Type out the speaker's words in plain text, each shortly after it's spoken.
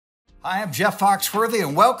Hi, I'm Jeff Foxworthy,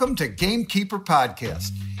 and welcome to Gamekeeper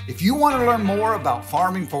Podcast. If you want to learn more about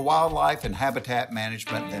farming for wildlife and habitat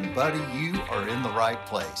management, then, buddy, you are in the right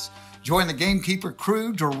place. Join the Gamekeeper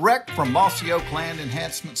crew direct from Mossy Oak Land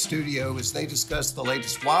Enhancement Studio as they discuss the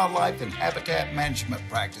latest wildlife and habitat management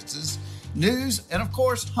practices, news, and, of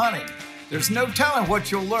course, hunting. There's no telling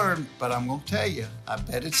what you'll learn, but I'm going to tell you, I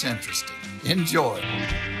bet it's interesting. Enjoy.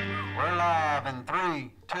 We're live in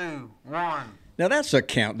 3, 2, 1. Now that's a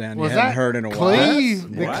countdown you haven't heard in a while.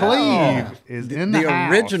 Cleve? The Cleve is in the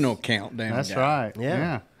house. Original countdown. That's guy. right.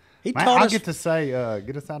 Yeah. He Man, taught I us. get to say,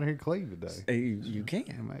 get us out of here, Cleve, today. You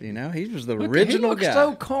can. You know, he was the Look, original he looks guy.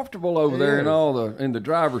 so comfortable over there in the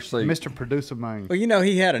driver's seat. Mr. Producer Man. Well, you know,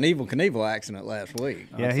 he had an Evil Knievel accident last week.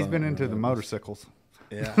 Yeah, he's been into the motorcycles.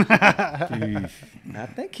 Yeah. I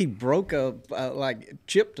think he broke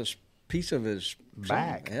chipped a piece of his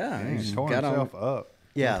Back. Yeah, He's torn himself up.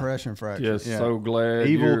 Yeah. Compression fracture. Just Yeah. so glad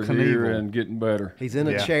Evil you're here Knievel. and getting better. He's in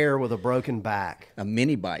a chair with a broken back. a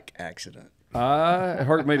mini bike accident. It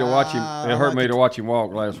hurt me to watch him. It hurt me to watch him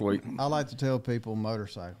walk last week. I like to tell people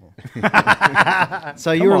motorcycle.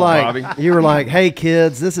 So you were Bobby. like, "Hey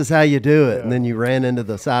kids, this is how you do it," and then you ran into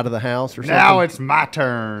the side of the house or something. Now it's my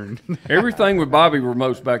turn. Everything with Bobby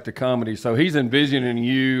remotes back to comedy, so he's envisioning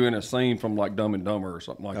you in a scene from like Dumb and Dumber or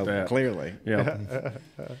something like that. Clearly. Yeah.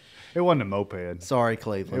 It wasn't a moped. Sorry,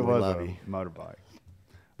 Cleveland. It We was love a you. motorbike.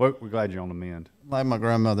 We're glad you're on the mend. Like my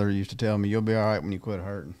grandmother used to tell me, you'll be all right when you quit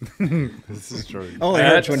hurting. This is true. Only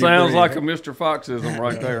That hurts when you sounds breathe. like a Mr. Foxism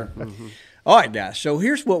right there. All right, guys. So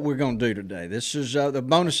here's what we're going to do today. This is the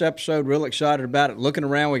bonus episode. Real excited about it. Looking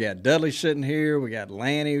around, we got Dudley sitting here. We got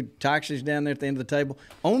Lanny, Toxie's down there at the end of the table.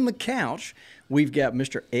 On the couch, we've got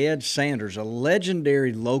Mr. Ed Sanders, a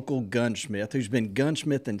legendary local gunsmith who's been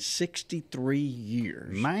gunsmithing 63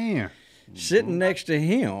 years. Man. Sitting next to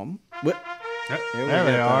him, There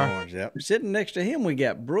they are. Yep. Sitting next to him, we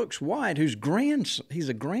got Brooks White, who's he's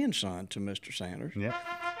a grandson to Mr. Sanders, Yep.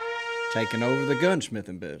 taking over the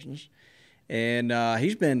gunsmithing business. And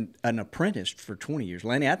he's been an apprentice for 20 years.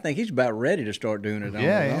 Lanny, I think he's about ready to start doing it on his own.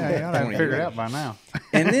 Yeah. I'll have 20 it figured years. out by now.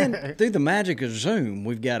 And then through the magic of Zoom,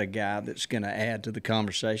 we've got a guy that's going to add to the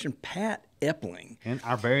conversation, Pat Epling. And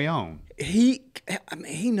our very own. He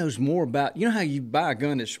knows more about, you know how you buy a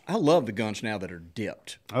gun. I love the guns now that are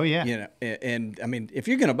dipped. Oh, yeah. You know, and I mean, if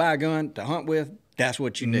you're going to buy a gun to hunt with, that's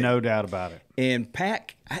what you need. No doubt about it. And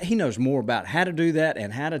Pat, he knows more about how to do that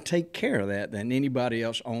and how to take care of that than anybody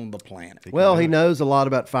else on the planet. Well, he knows a lot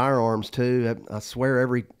about firearms too. I swear,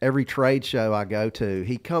 every trade show I go to,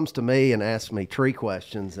 he comes to me and asks me tree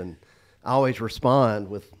questions, and I always respond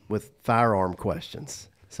with firearm questions.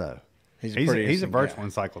 So. He's He's a interesting virtual guy.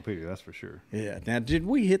 encyclopedia, that's for sure. Yeah. Now, did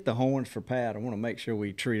we hit the horns for Pat? I want to make sure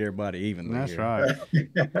we treat everybody evenly. That's here.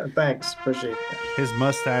 right. Thanks. Appreciate that. His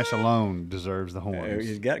mustache alone deserves the horns.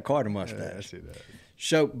 He's got quite a mustache. Yes, he does.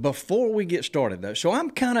 So before we get started, though, so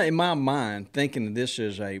I'm kind of in my mind thinking of this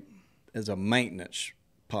as a maintenance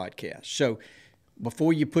podcast. So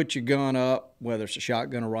before you put your gun up, whether it's a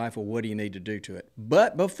shotgun or rifle, what do you need to do to it?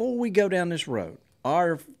 But before we go down this road,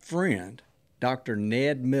 our friend Dr.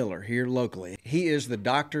 Ned Miller here locally, he is the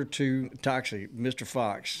doctor to Toxie, Mr.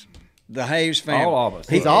 Fox, the Hayes family. All of us.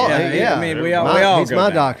 He's all I mean, we all he's go my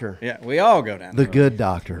down doctor. there. Yeah, we all go down The there. good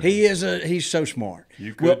doctor. He's so smart.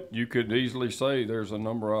 You could easily say there's a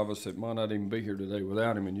number of us that might not even be here today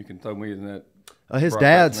without him, and you can throw me in that. His right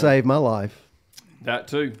dad now. saved my life, That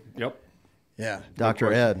too. Yep. Yeah, Dr.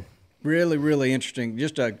 question. Ed. really, really interesting.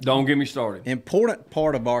 Just a Don't get me started. important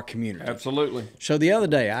part of our community. Absolutely. So the other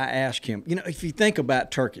day I asked him, you know, if you think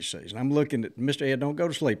about turkey season, I'm looking at Mr. Ed. Don't go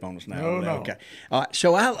to sleep on us now. No. Okay. All right.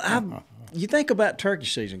 So you think about turkey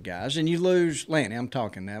season, guys, and you lose. Lanny, I'm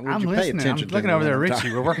talking now. Would I'm you pay listening. I'm attention to looking me over there, when I'm Richie.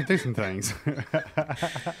 talking? We're working through some things.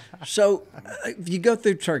 So if you go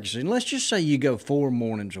through turkey season, let's just say you go 4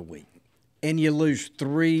 mornings a week, and you lose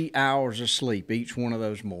 3 hours of sleep each one of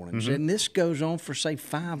those mornings, and this goes on for say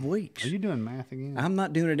 5 weeks. Are you doing math again? I'm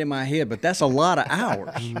not doing it in my head, but that's a lot of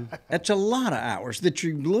hours. That's a lot of hours that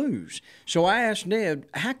you lose. So I asked Ned,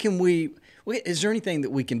 how can is there anything that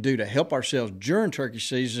we can do to help ourselves during turkey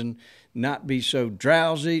season not be so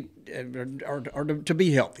drowsy or to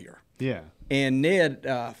be healthier? Yeah. And Ned,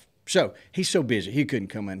 so he's so busy, he couldn't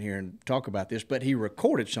come in here and talk about this, but he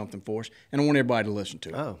recorded something for us, and I want everybody to listen to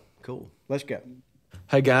it. Oh, cool. Let's go.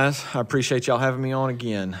 Hey guys, I appreciate y'all having me on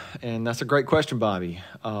again. And that's a great question, Bobby.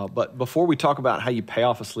 But before we talk about how you pay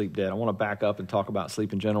off a sleep debt, I want to back up and talk about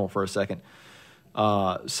sleep in general for a second.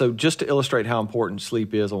 So just to illustrate how important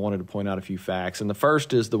sleep is, I wanted to point out a few facts. And the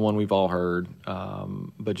first is the one we've all heard,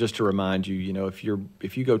 but just to remind you, if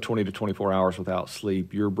you go 20 to 24 hours without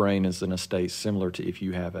sleep, your brain is in a state similar to if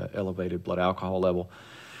you have an elevated blood alcohol level.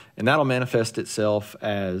 And that'll manifest itself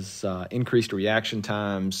as increased reaction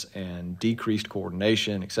times and decreased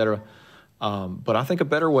coordination, et cetera. But I think a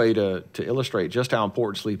better way to illustrate just how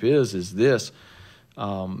important sleep is this.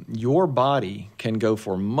 Your body can go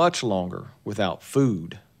for much longer without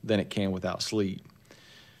food than it can without sleep.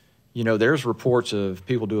 There's reports of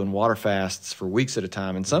people doing water fasts for weeks at a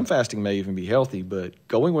time, and some fasting may even be healthy, but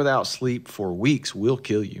going without sleep for weeks will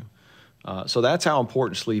kill you. So that's how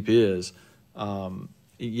important sleep is. And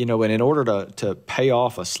in order to pay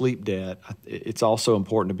off a sleep debt, it's also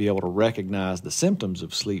important to be able to recognize the symptoms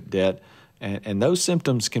of sleep debt, and those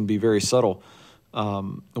symptoms can be very subtle.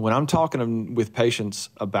 When I'm talking with patients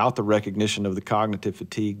about the recognition of the cognitive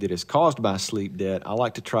fatigue that is caused by sleep debt, I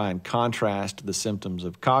like to try and contrast the symptoms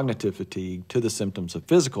of cognitive fatigue to the symptoms of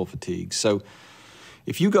physical fatigue. So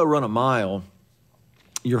if you go run a mile,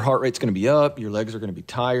 your heart rate's going to be up, your legs are going to be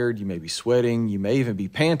tired, you may be sweating, you may even be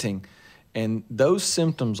panting, and those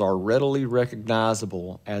symptoms are readily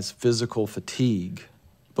recognizable as physical fatigue.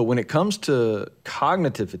 But when it comes to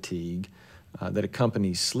cognitive fatigue, that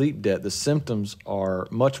accompanies sleep debt, the symptoms are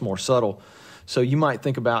much more subtle. So you might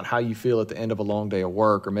think about how you feel at the end of a long day of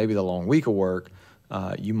work or maybe the long week of work.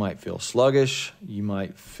 You might feel sluggish. You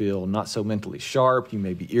might feel not so mentally sharp. You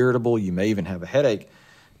may be irritable. You may even have a headache.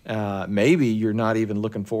 Maybe you're not even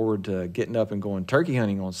looking forward to getting up and going turkey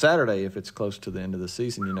hunting on Saturday if it's close to the end of the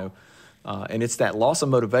season, And it's that loss of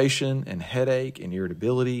motivation and headache and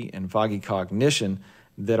irritability and foggy cognition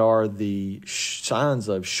that are the signs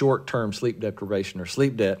of short-term sleep deprivation or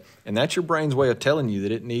sleep debt. And that's your brain's way of telling you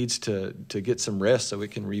that it needs to get some rest so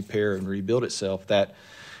it can repair and rebuild itself. That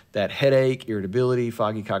headache, irritability,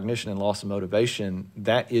 foggy cognition, and loss of motivation,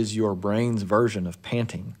 that is your brain's version of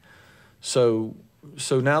panting. So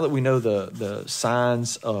now that we know the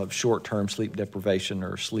signs of short-term sleep deprivation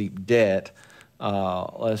or sleep debt,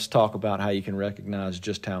 let's talk about how you can recognize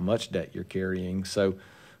just how much debt you're carrying. So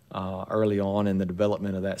early on in the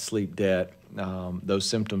development of that sleep debt, those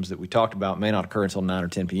symptoms that we talked about may not occur until 9 or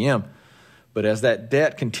 10 p.m. But as that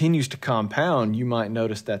debt continues to compound, you might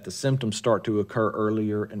notice that the symptoms start to occur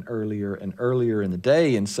earlier and earlier and earlier in the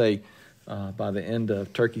day. And say by the end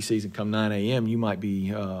of turkey season, come 9 a.m., you might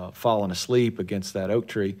be falling asleep against that oak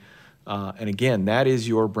tree. And again, that is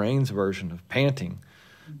your brain's version of panting.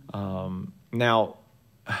 Now,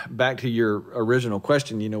 back to your original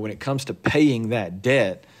question, when it comes to paying that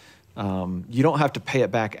debt, you don't have to pay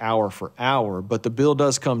it back hour for hour, but the bill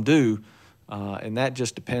does come due, and that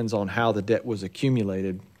just depends on how the debt was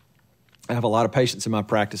accumulated. I have a lot of patients in my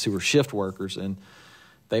practice who are shift workers, and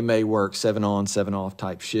they may work 7 on, 7 off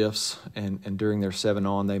type shifts, and during their 7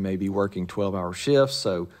 on, they may be working 12-hour shifts.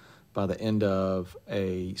 So by the end of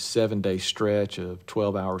a 7-day stretch of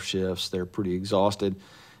 12-hour shifts, they're pretty exhausted.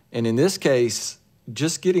 And in this case,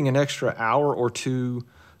 just getting an extra hour or two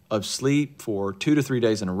of sleep for 2 to 3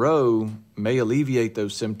 days in a row may alleviate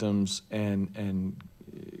those symptoms and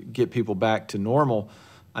get people back to normal.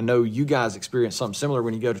 I know you guys experience something similar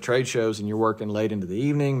when you go to trade shows and you're working late into the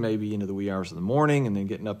evening, maybe into the wee hours of the morning, and then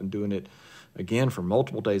getting up and doing it again for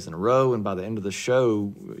multiple days in a row. And by the end of the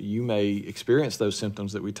show, you may experience those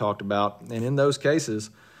symptoms that we talked about. And in those cases,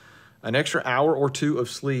 an extra hour or two of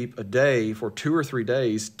sleep a day for 2 or 3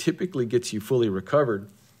 days typically gets you fully recovered.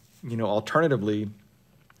 Alternatively,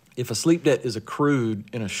 if a sleep debt is accrued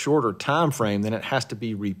in a shorter time frame, then it has to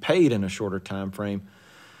be repaid in a shorter time frame.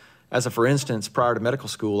 For instance, prior to medical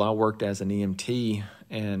school, I worked as an EMT,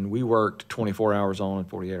 and we worked 24 hours on and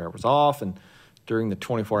 48 hours off. And during the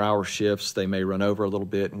 24-hour shifts, they may run over a little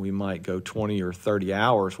bit, and we might go 20 or 30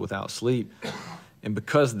 hours without sleep. And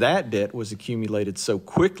because that debt was accumulated so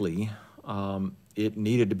quickly, it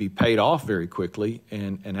needed to be paid off very quickly.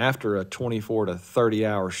 And after a 24 to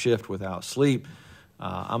 30-hour shift without sleep,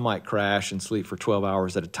 I might crash and sleep for 12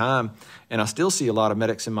 hours at a time. And I still see a lot of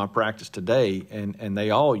medics in my practice today, and they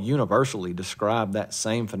all universally describe that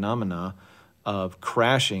same phenomena of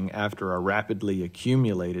crashing after a rapidly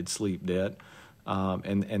accumulated sleep debt.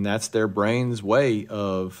 And that's their brain's way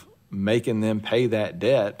of making them pay that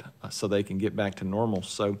debt so they can get back to normal.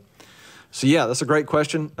 So yeah, that's a great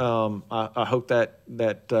question. I hope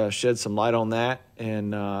that sheds some light on that,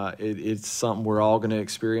 and it's something we're all going to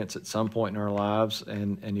experience at some point in our lives.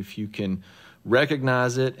 And if you can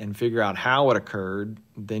recognize it and figure out how it occurred,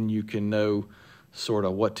 then you can know sort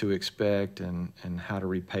of what to expect and how to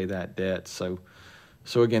repay that debt. So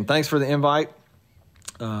again, thanks for the invite.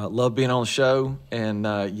 Love being on the show, and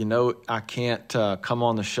I can't come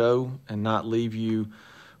on the show and not leave you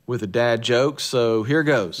with a dad joke, so here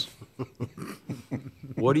goes.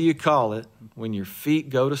 What do you call it when your feet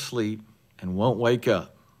go to sleep and won't wake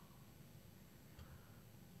up?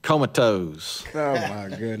 Comatose. Oh my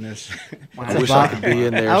goodness. I wish I could be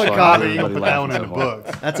in there. I would so call could it- everybody Put that one laughing in the so hard.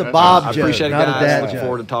 books. That's a Bob I joke, appreciate it, not a guys. dad Look joke.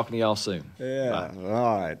 forward to talking to y'all soon. Yeah.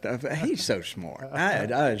 All right. He's so smart. I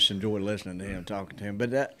just enjoy listening to him, talking to him.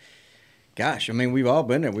 But gosh, I mean, we've all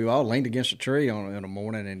been there. We've all leaned against a tree in the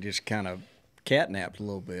morning and just kind of catnapped a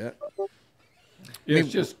little bit. It's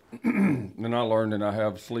just, and I learned that I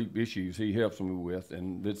have sleep issues. He helps me with,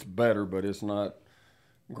 and it's better, but it's not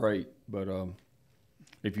great. But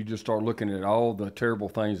if you just start looking at all the terrible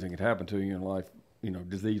things that can happen to you in life,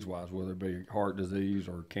 disease-wise, whether it be heart disease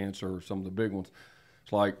or cancer or some of the big ones,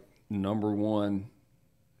 it's like number one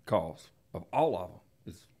cause of all of them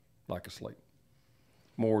is lack of sleep.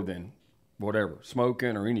 More than whatever,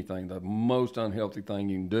 smoking or anything, the most unhealthy thing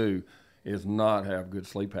you can do is not have good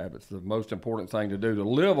sleep habits. The most important thing to do to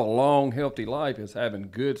live a long, healthy life is having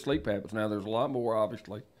good sleep habits. Now, there's a lot more,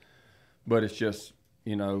 obviously, but it's just,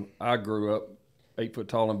 I grew up 8 foot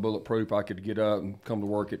tall and bulletproof. I could get up and come to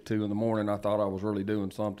work at 2 in the morning. I thought I was really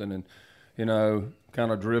doing something, and,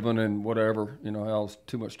 kind of driven and whatever, I was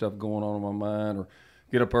too much stuff going on in my mind, or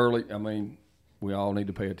get up early. I mean, we all need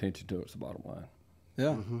to pay attention to it. It's the bottom line.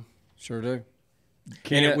 Yeah, sure do.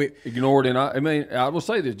 Can't ignore it. And I will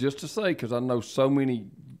say this just to say, because I know so many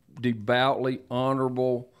devoutly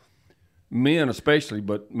honorable men, especially,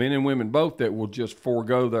 but men and women both, that will just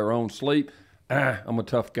forego their own sleep. I'm a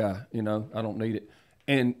tough guy, I don't need it.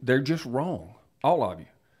 And they're just wrong, all of you.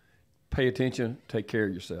 Pay attention, take care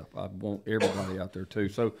of yourself. I want everybody out there too.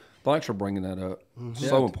 So thanks for bringing that up.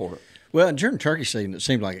 So important. Well, and during turkey season, it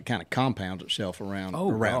seems like it kind of compounds itself around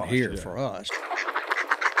here for us.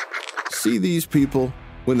 See these people?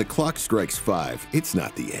 When the clock strikes 5, it's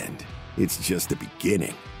not the end. It's just the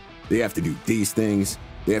beginning. They have to do these things.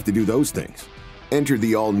 They have to do those things. Enter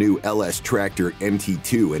the all-new LS Tractor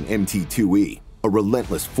MT2 and MT2E, a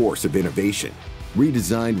relentless force of innovation.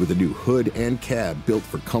 Redesigned with a new hood and cab built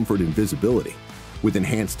for comfort and visibility, with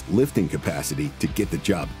enhanced lifting capacity to get the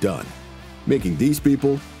job done. Making these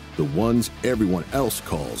people the ones everyone else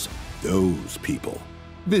calls those people.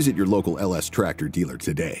 Visit your local LS Tractor dealer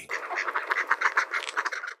today.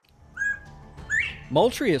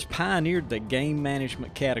 Moultrie has pioneered the game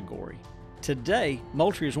management category. Today,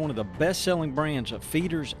 Moultrie is one of the best-selling brands of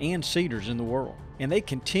feeders and seeders in the world, and they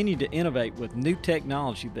continue to innovate with new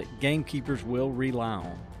technology that gamekeepers will rely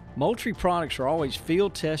on. Moultrie products are always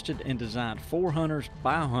field-tested and designed for hunters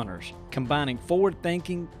by hunters, combining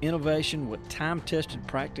forward-thinking innovation with time-tested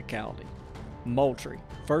practicality. Moultrie,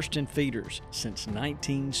 first in feeders since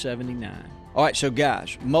 1979. All right, so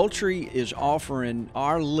guys, Moultrie is offering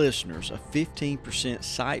our listeners a 15%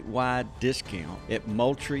 site-wide discount at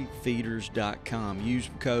MoultrieFeeders.com. Use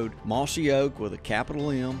code Mossy Oak with a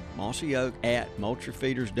capital M, Mossy Oak, at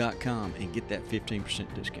MoultrieFeeders.com and get that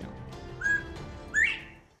 15% discount.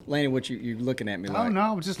 Lanny, what you're looking at me like? Oh, no,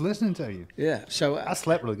 I was just listening to you. Yeah, so I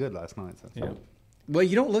slept really good last night. So. Yeah. well,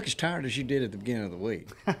 you don't look as tired as you did at the beginning of the week.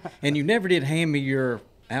 And you never did hand me your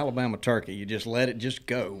Alabama turkey. You just let it just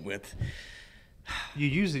go with... You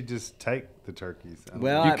usually just take the turkeys.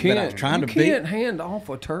 Well, You but I can't, was trying you to can't hand off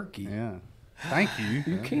a turkey. Yeah. Thank you.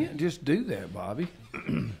 You can't just do that, Bobby.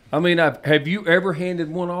 I mean, have you ever handed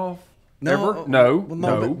one off? Ever? No. Well,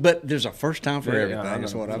 no. But there's a first time for Yeah, everything. I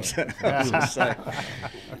Is know. what I'm saying. I was gonna say.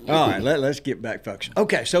 All right, let's get back focused.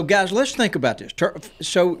 Okay, so guys, let's think about this.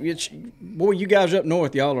 So it's boy, you guys up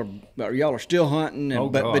north, y'all are still hunting,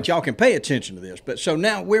 and, but gosh. y'all can pay attention to this. But so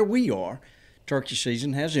now where we are, turkey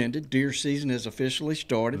season has ended, deer season has officially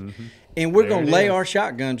started, and we're going to lay our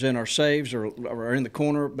shotguns in our saves or in the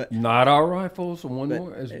corner. But Not our rifles. One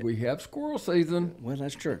more, as we have squirrel season. well,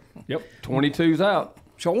 that's true. Yep, 22's out.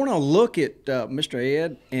 So I want to look at Mr.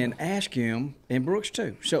 Ed and ask him, and Brooks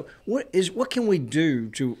too. So what can we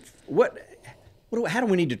do to how do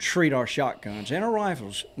we need to treat our shotguns and our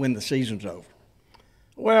rifles when the season's over?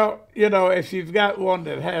 Well, if you've got one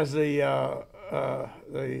that has the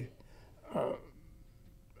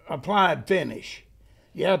applied finish,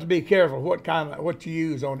 you have to be careful what you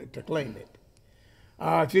use on it to clean it.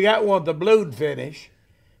 If you got one with the blued finish,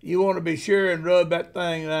 you want to be sure and rub that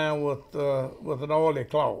thing down with an oily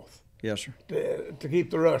cloth. Yes, sir. To keep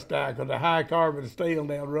the rust out, because the high carbon steel,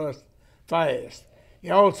 they'll rust fast.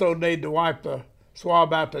 You also need to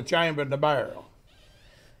swab out the chamber and the barrel.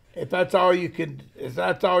 If that's all you're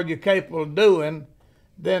capable of doing,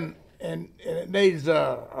 then and it needs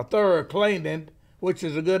a thorough cleaning which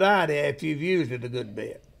is a good idea if you've used it a good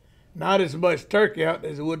bit. Not as much turkey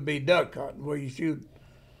hunting as it would be duck hunting, where you shoot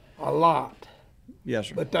a lot. Yes,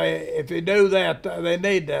 sir. But if you do that, they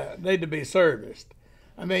need to be serviced.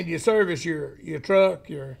 I mean, you service your truck,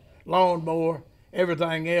 your lawnmower,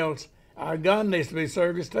 everything else. Our gun needs to be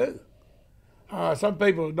serviced too. Some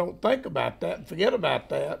people don't think about that and forget about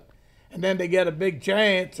that, and then they get a big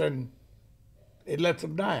chance and it lets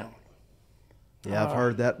them down. Yeah, I've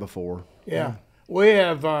heard that before. Yeah,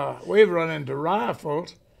 we've run into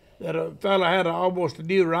rifles that a fella had almost a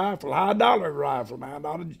new rifle, $high-dollar rifle now,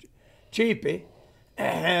 not a cheapie,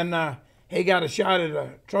 and he got a shot at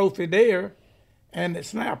a trophy deer, and it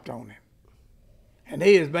snapped on him, and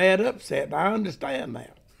he is bad upset. And I understand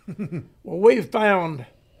that. Well, we've found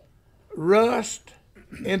rust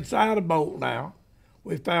inside a bolt now.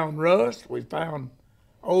 We found rust. We found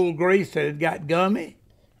old grease that had got gummy,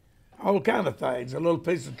 all kind of things, a little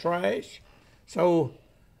piece of trash. So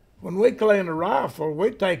when we clean a rifle,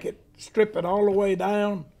 we take it, strip it all the way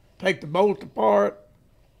down, take the bolt apart,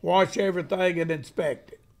 wash everything, and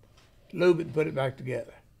inspect it, lube it, and put it back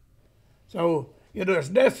together. So, it's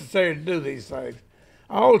necessary to do these things.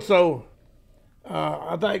 Also,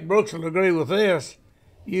 I think Brooks will agree with this.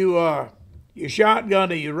 You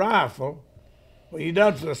shotgun or your rifle, when you're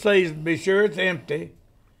done for the season, be sure it's empty,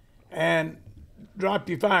 and drop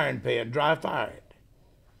your firing pin, dry fire it.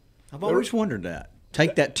 I've always wondered that.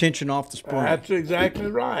 Take that tension off the spring. That's exactly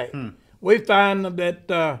right. We find that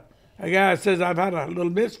a guy says, I've had a little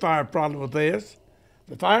misfire problem with this.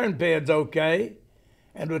 The firing pin's okay,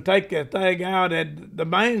 and we'll take the thing out, and the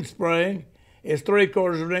main spring is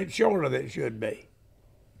 3/4 of an inch shorter than it should be.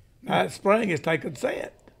 Now, that spring is taking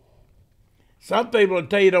set. Some people will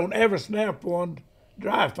tell you don't ever snap one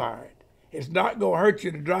dry fire it. It's not going to hurt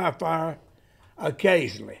you to dry fire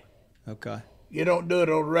occasionally. Okay. You don't do it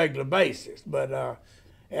on a regular basis, but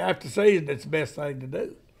after season, it's the best thing to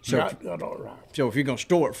do. Shotgun or rifle. So if you're going to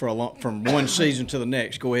store it from one season to the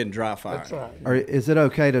next, go ahead and dry fire. That's right. Or is it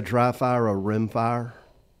okay to dry fire a rimfire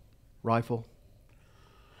rifle?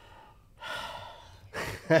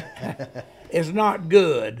 It's not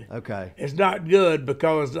good. Okay. It's not good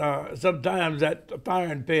because sometimes that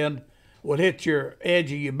firing pin will hit your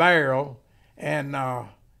edge of your barrel and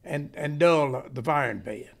dull the firing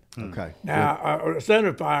pin. Okay. Now, a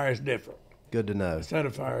center fire is different. Good to know. A center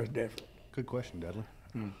fire is different. Good question, Dudley.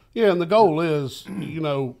 Yeah, and the goal is,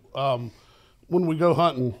 when we go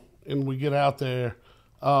hunting and we get out there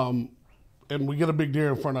and we get a big deer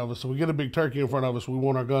in front of us, so we get a big turkey in front of us, we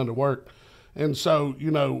want our gun to work. And so,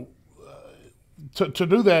 to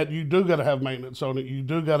do that, you do got to have maintenance on it. You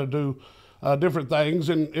do got to do different things.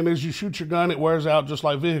 And as you shoot your gun, it wears out just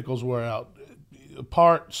like vehicles wear out.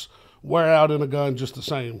 Parts wear out in a gun just the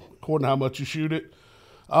same, according to how much you shoot it.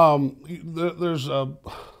 There's a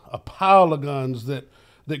pile of guns that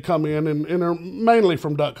come in and are mainly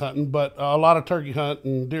from duck hunting, but a lot of turkey hunt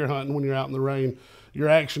and deer hunting when you're out in the rain. Your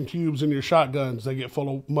action tubes and your shotguns, they get full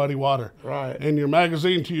of muddy water. Right. And your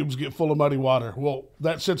magazine tubes get full of muddy water. Well,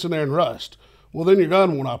 that sits in there and rust. Well, then your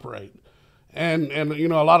gun won't operate. And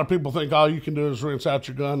a lot of people think all you can do is rinse out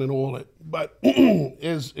your gun and oil it. But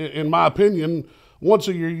in my opinion, once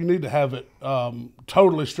a year you need to have it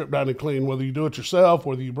totally stripped down and clean, whether you do it yourself,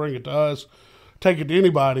 whether you bring it to us, take it to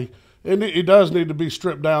anybody. And it does need to be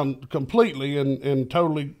stripped down completely and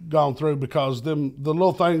totally gone through, because the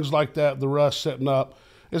little things like that, the rust setting up,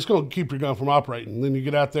 it's going to keep your gun from operating. And then you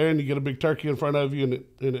get out there and you get a big turkey in front of you and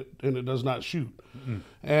it does not shoot. Mm-hmm.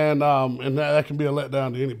 And that can be a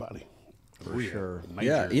letdown to anybody. For sure.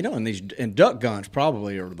 Yeah, and duck guns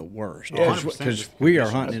probably are the worst because we are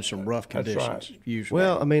hunting in some rough conditions. Right. Usually.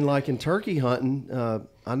 Well, I mean, like in turkey hunting,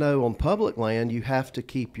 I know on public land you have to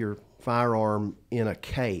keep your firearm in a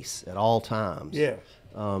case at all times. Yeah.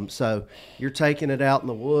 So you're taking it out in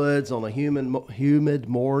the woods on a humid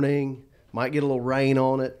morning, might get a little rain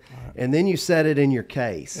on it, and then you set it in your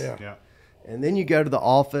case. Yeah. And then you go to the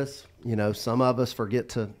office. Some of us forget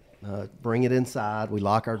to bring it inside. We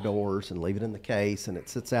lock our doors and leave it in the case, and it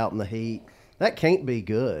sits out in the heat. That can't be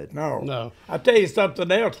good. No. I'll tell you something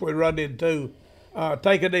else we run into,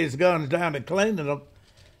 taking these guns down and cleaning them.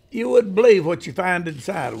 You wouldn't believe what you find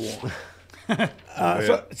inside of one.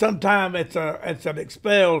 Sometimes it's an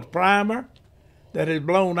expelled primer that is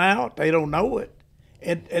blown out. They don't know it.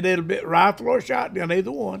 And it'll be rifle or shotgun,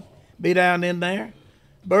 either one, be down in there.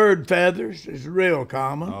 Bird feathers is real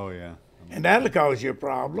common. Oh, yeah. And that'll cause you a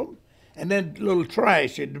problem. And then little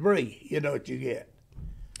trash and debris, what you get.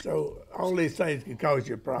 So all these things can cause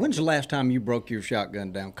you a problem. When's the last time you broke your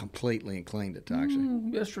shotgun down completely and cleaned it,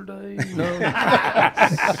 Toxie? Yesterday. No.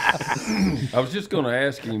 I was just going to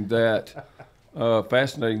ask him that.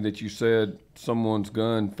 Fascinating that you said someone's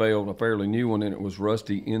gun failed, a fairly new one, and it was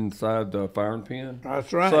rusty inside the firing pin.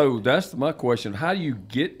 That's right. So that's my question. How do you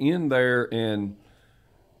get in there and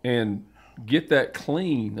get that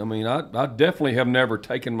clean? I mean, I definitely have never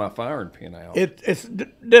taken my firing pin out. It's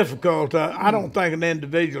difficult. I don't think an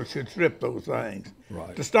individual should strip those things.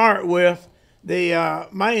 Right. To start with, the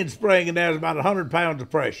mainspring in there is about 100 pounds of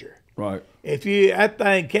pressure. Right. If that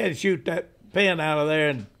thing can shoot that pin out of there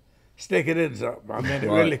and stick it in something, I mean, it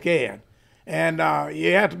Right. really can. And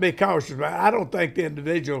you have to be cautious about it. I don't think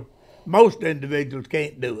most individuals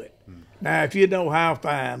can't do it. Now, if you know how,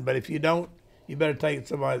 fine, but if you don't, you better take it to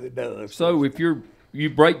somebody that does. So if you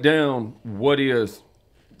break down what is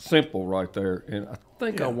simple right there, and I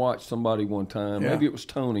think I watched somebody one time, maybe it was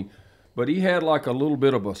Tony, but he had like a little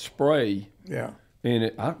bit of a spray. Yeah. And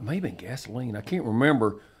it maybe gasoline, I can't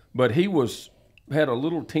remember, but he had a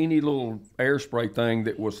little teeny little air spray thing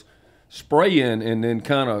that was spraying and then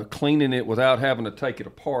kind of cleaning it without having to take it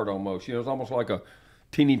apart almost. You know, it's almost like a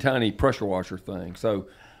teeny tiny pressure washer thing. So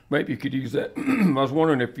maybe you could use that. I was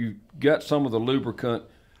wondering if you got some of the lubricant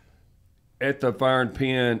at the firing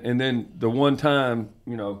pin and then the one time,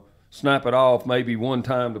 you know, snap it off, maybe one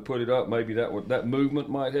time to put it up, maybe that movement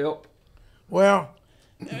might help. Well,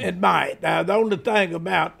 it might. The only thing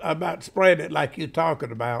about spraying it like you're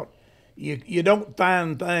talking about, you don't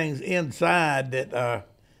find things inside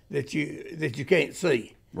that you can't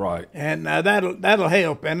see. Right. And that'll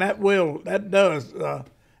help, and that's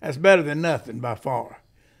better than nothing by far.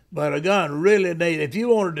 But a gun really needs, if you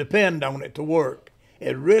want to depend on it to work,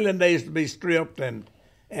 it really needs to be stripped and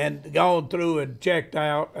gone through and checked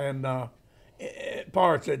out and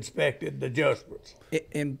parts inspected, adjustments.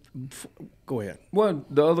 Go ahead. Well,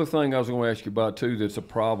 the other thing I was going to ask you about too that's a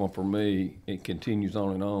problem for me, it continues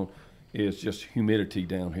on and on, is just humidity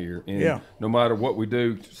down here. And no matter what we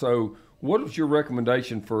do. So what is your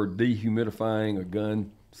recommendation for dehumidifying a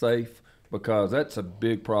gun safe? Because that's a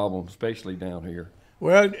big problem, especially down here.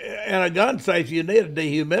 Well, in a gun safe, you need a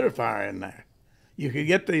dehumidifier in there. You can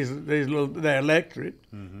get these little, they're electric,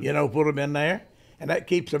 put them in there, and that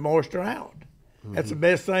keeps the moisture out. That's the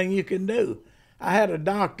best thing you can do. I had a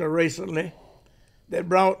doctor recently that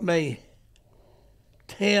brought me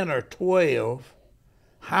 10 or 12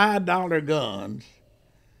 high-dollar guns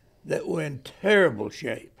that were in terrible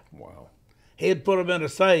shape. Wow. He'd put them in a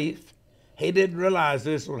safe. He didn't realize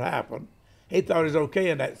this would happen. He thought it was okay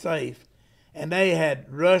in that safe. And they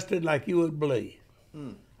had rusted like you would believe.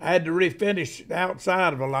 I had to refinish the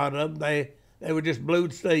outside of a lot of them. They were just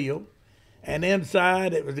blued steel. And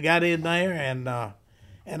inside, it got in there, and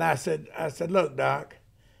I said, look, Doc,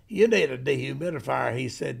 you need a dehumidifier. He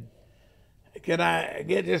said, can I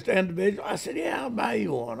get just an individual? I said, yeah, I'll buy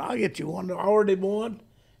you one. I'll get you one. I ordered him one,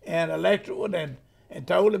 an electric one, and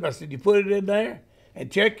told him, I said, you put it in there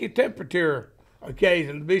and check your temperature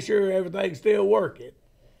occasionally to be sure everything's still working.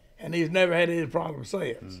 And he's never had any problem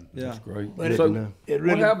since. That's great. But so it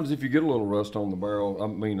really, what happens if you get a little rust on the barrel? I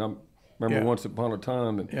mean, I remember once upon a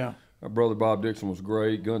time that our brother Bob Dixon was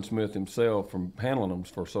great, gunsmith himself, from handling them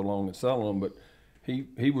for so long and selling them, but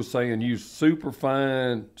he was saying use super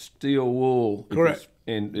fine steel wool. Correct.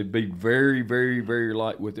 And it'd be very, very, very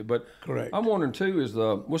light with it. But correct. I'm wondering too I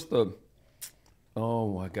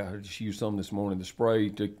just used some this morning, the spray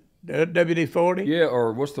to WD-40? Yeah,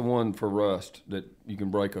 or what's the one for rust that you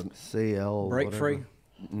can break a CL break whatever. free?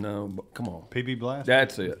 No, but come on. PB Blaster?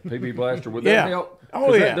 That's it. PB Blaster. Would that help?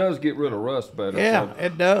 Oh, yeah. That does get rid of rust better. Yeah,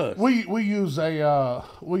 it does. We use a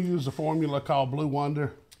formula called Blue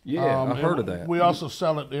Wonder. Yeah, I've heard of that. We also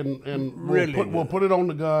sell it we'll put it on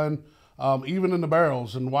the gun, even in the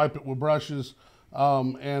barrels, and wipe it with brushes,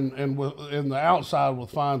 and in the outside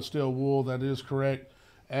with fine steel wool. That is correct.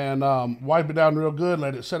 And wipe it down real good,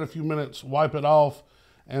 let it set a few minutes, wipe it off,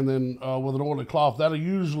 and then with an oily cloth, that'll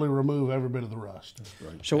usually remove every bit of the rust. That's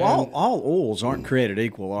right. So all oils aren't created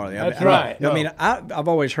equal, are they? That's right. I mean, I've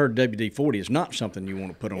always heard WD-40 is not something you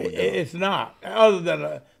want to put on the gun. It's not.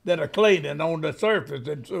 Other than a cleaning on the surface,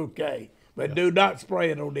 it's okay. But do not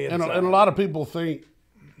spray it on the inside. And a lot of people think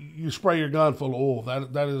you spray your gun full of oil.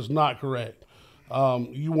 That is not correct.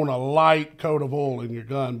 You want a light coat of oil in your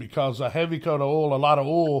gun, because a heavy coat of oil, a lot of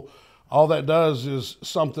oil, all that does is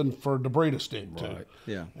something for debris to stick to. Right.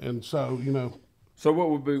 Yeah. And so, So what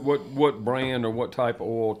would be what brand or what type of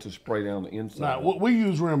oil to spray down the inside? Now, we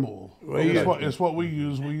use Rim oil. It's what we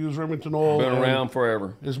use. We use Remington oil. Been around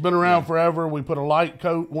forever. It's been around forever. We put a light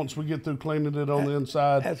coat once we get through cleaning it on the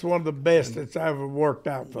inside. That's one of the best that's ever worked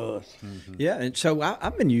out for us. Mm-hmm. Yeah, and so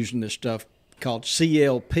I've been using this stuff called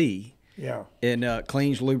CLP. Yeah. And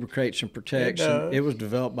cleans, lubricates, and protects. It does. And it was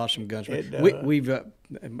developed by some gunsmiths. It does. We've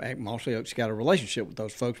Mossy Oak's got a relationship with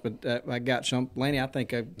those folks, but I got some. Laney, I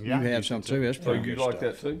think you have some too. That's pretty good like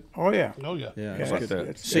stuff. that too? Oh yeah. Oh yeah. Yeah, Yeah, it's good.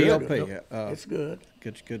 it's CLP. good. It's good.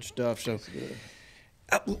 Good stuff. So,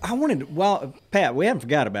 I wanted to, well, Pat, we haven't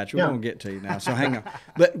forgot about you. We're going to get to you now, so hang on.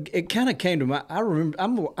 But it kind of came to my. I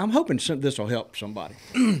remember. I'm hoping this will help somebody.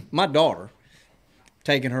 My daughter,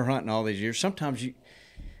 taking her hunting all these years. Sometimes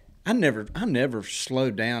I never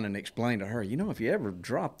slowed down and explained to her. You know, if you ever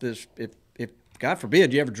drop this, if God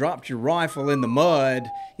forbid you ever dropped your rifle in the mud,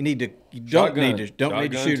 you don't need to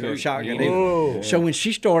shoot a shotgun either. So when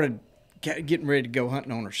she started getting ready to go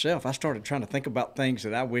hunting on herself, I started trying to think about things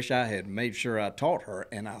that I wish I had made sure I taught her,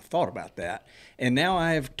 and I thought about that. And now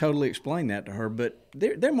I have totally explained that to her. But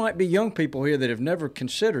there might be young people here that have never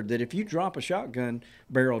considered that if you drop a shotgun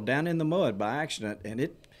barrel down in the mud by accident, and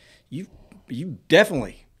you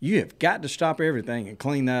have got to stop everything and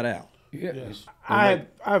clean that out. Yes. I've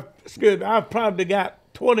probably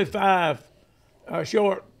got 25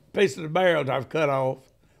 short pieces of barrels I've cut off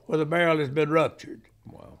where the barrel has been ruptured.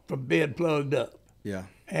 Wow. From being plugged up. Yeah.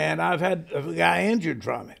 And I've had a guy injured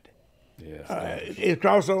from it. Yes. He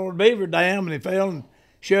crossed over the beaver dam and he fell and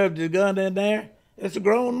shoved his gun in there. It's a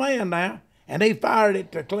grown man now, and he fired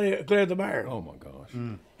it to clear the barrel. Oh my gosh.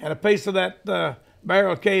 And a piece of that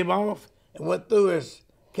barrel came off and went through his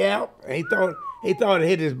scalp. And he thought it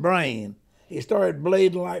hit his brain. He started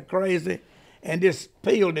bleeding like crazy, and just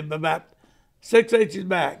peeled him about 6 inches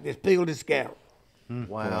back. Just peeled his scalp.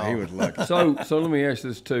 Wow. Well, he was lucky. So let me ask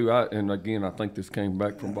this too. And again, I think this came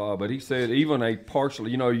back from Bob, but he said even a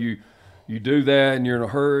partially, you do that and you're in a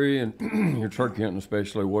hurry and you're turkey hunting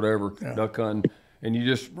especially, whatever, duck hunting, and you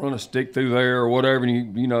just run a stick through there or whatever,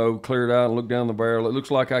 and you clear it out and look down the barrel. It looks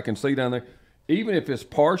like I can see down there. Even if it's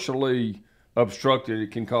partially obstructed,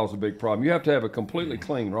 it can cause a big problem. You have to have it completely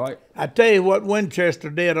clean, right? I tell you what Winchester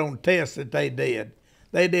did on tests that they did.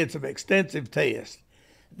 They did some extensive tests.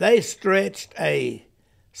 They stretched a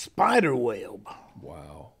spider web.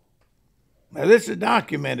 Wow. Now, this is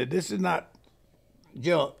documented. This is not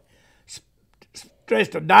junk.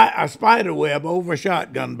 Stretched a spider web over a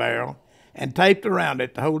shotgun barrel and taped around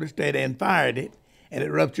it to hold it steady and fired it, and it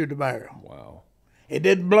ruptured the barrel. Wow. It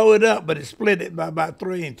didn't blow it up, but it split it by about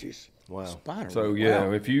 3 inches. Wow. Spider So,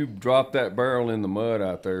 web. if you drop that barrel in the mud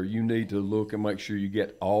out there, you need to look and make sure you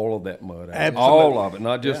get all of that mud out. Absolutely. All of it,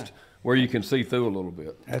 not just where you can see through a little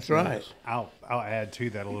bit. That's right. I'll add to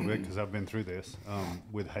that a little bit because I've been through this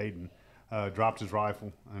with Hayden. Dropped his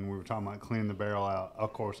rifle, and we were talking about cleaning the barrel out.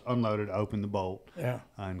 Of course, unloaded, opened the bolt,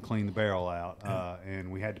 and cleaned the barrel out.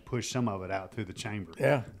 And we had to push some of it out through the chamber.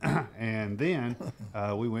 Yeah. And then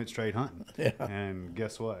we went straight hunting. Yeah. And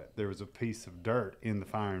guess what? There was a piece of dirt in the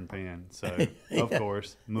firing pan. So, of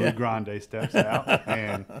course, Muy Grande steps out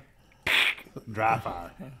and dry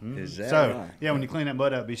fire. Is that So, right? when you clean that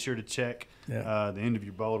mud up, be sure to check the end of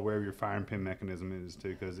your bolt, wherever your firing pin mechanism is,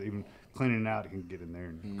 too, because even cleaning it out, it can get in there.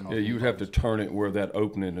 And cause You would have to turn it where that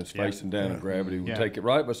opening is facing down, and gravity would Yeah. take it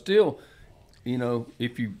right. But still,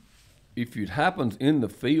 if it happens in the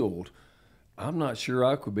field, I'm not sure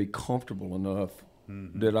I could be comfortable enough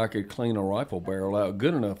that I could clean a rifle barrel out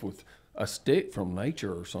good enough with a stick from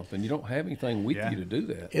nature or something. You don't have anything with you to do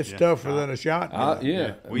that. It's tougher than a shotgun.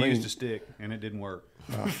 We used a stick, and it didn't work.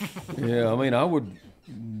 I would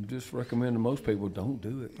just recommend to most people don't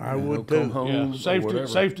do it. I would come too. home.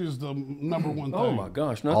 Safety is the number one thing. Oh my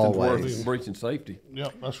gosh, nothing's Always. worth breaching safety.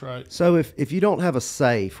 Yep, that's right. So if you don't have a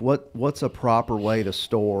safe, what's a proper way to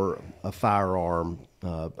store a firearm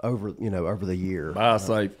over the year? Buy a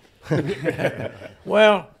safe.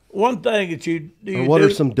 Well, one thing that you Or what are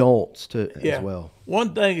some don'ts as well?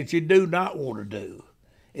 One thing that you do not want to do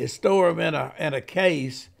is store them in a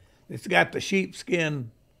case that's got the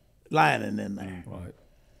sheepskin lining in there. Right.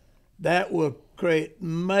 That will create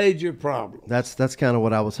major problems. That's kind of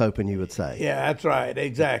what I was hoping you would say. Yeah, that's right.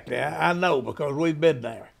 Exactly. I know because we've been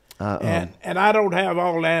there. And I don't have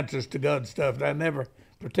all the answers to gun stuff, and I never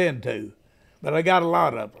pretend to. But I got a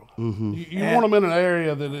lot of them. Mm-hmm. You want them in an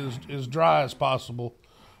area that is as dry as possible.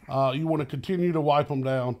 You want to continue to wipe them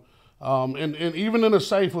down. And even in a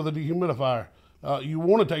safe with a dehumidifier, you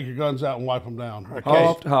want to take your guns out and wipe them down.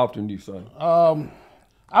 How often do you say?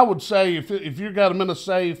 I would say if you got them in a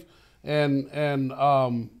safe and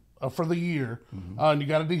for the year, and you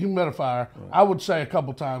got a dehumidifier, I would say a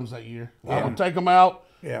couple times that year. I would take them out,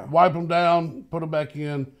 wipe them down, put them back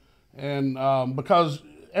in, and because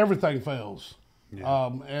everything fails,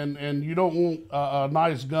 and you don't want a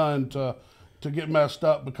nice gun to get messed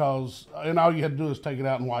up and all you had to do is take it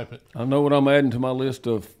out and wipe it. I know what I'm adding to my list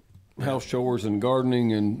of house chores and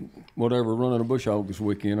gardening and whatever running a bush hog this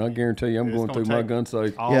weekend. I guarantee you, I'm going through my gun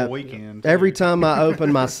safe all weekend. Every time I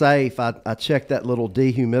open my safe, I check that little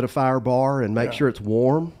dehumidifier bar and make sure it's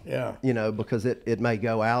warm. Yeah. You know, because it may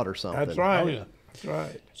go out or something. That's right. Oh, yeah. That's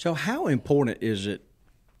right. So how important is it?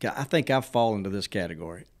 I think I've fallen into this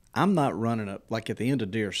category. I'm not running like at the end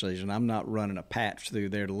of deer season, I'm not running a patch through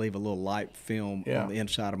there to leave a little light film on the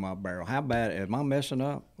inside of my barrel. How bad am I messing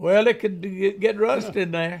up? Well, it could get rust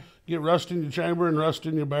in there. Get rust in your chamber and rust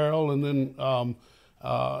in your barrel, and then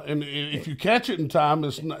and if you catch it in time,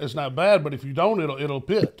 it's not bad. But if you don't, it'll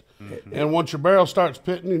pit. Mm-hmm. And once your barrel starts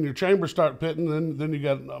pitting and your chamber start pitting, then you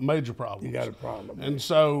got a major problem. You got a problem. And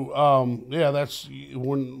so that's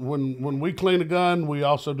when we clean a gun, we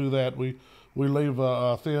also do that. We leave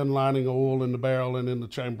a thin lining of oil in the barrel and in the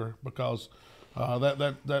chamber because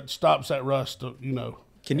that stops that rust.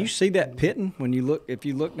 Can you see that pitting when you look? If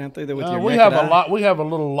you look down through there with your we naked have eye? we have a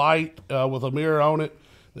little light with a mirror on it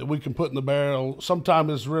that we can put in the barrel.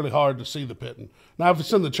 Sometimes it's really hard to see the pitting. Now, if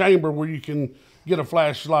it's in the chamber where you can get a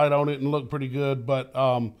flashlight on it and look pretty good, but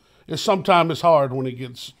sometimes it's hard when it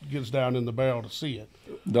gets down in the barrel to see it.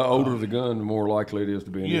 The older the gun, the more likely it is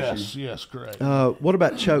to be an issue. Yes, correct. What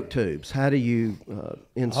about choke tubes? How do you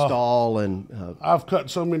install and? I've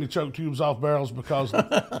cut so many choke tubes off barrels because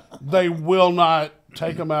they will not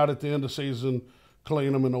take them out at the end of season,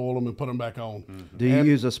 clean them and oil them and put them back on. Mm-hmm. Do you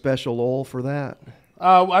use a special oil for that?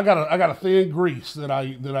 I got a thin grease that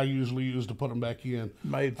I usually use to put them back in.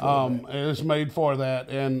 Made for that. And it's made for that,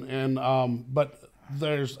 but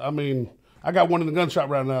I got one in the gun shop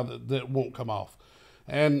right now that won't come off.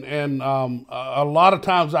 And a lot of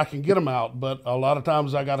times I can get them out, but a lot of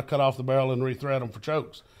times I got to cut off the barrel and rethread them for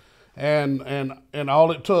chokes. And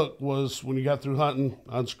all it took was when you got through hunting,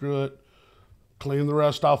 unscrew it, clean the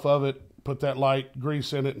rust off of it, put that light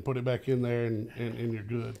grease in it, and put it back in there, and you're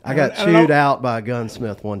good. I got chewed out by a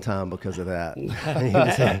gunsmith one time because of that.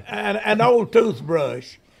 And an old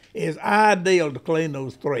toothbrush is ideal to clean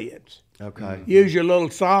those threads. Okay. Use your little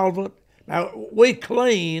solvent. Now, we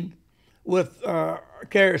clean with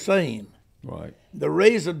kerosene. Right. The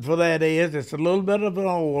reason for that is it's a little bit of an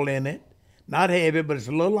oil in it. Not heavy, but it's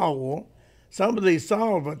a little oil. Some of these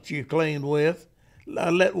solvents you clean with,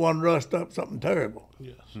 let one rust up something terrible.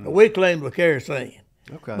 Yes. So we clean with kerosene.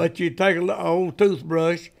 Okay. But you take an old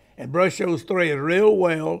toothbrush and brush those threads real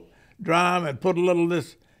well, dry them, and put a little of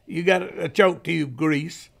this, you got a choke tube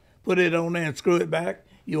grease, put it on there and screw it back.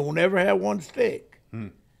 You won't ever have one stick.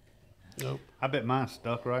 Nope. I bet mine's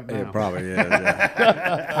stuck right now. Yeah, probably,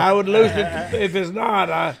 yeah. I would loosen it. If it's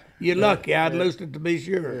not, you're lucky. I'd loosen it to be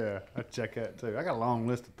sure. Yeah, I'd check that too. I got a long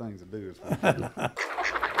list of things to do.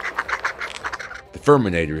 The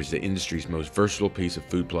Furminator is the industry's most versatile piece of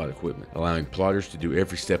food plot equipment, allowing plotters to do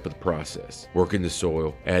every step of the process, working the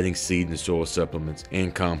soil, adding seed and soil supplements,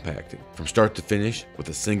 and compacting, from start to finish with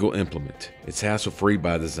a single implement. It's hassle-free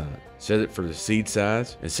by design. Set it for the seed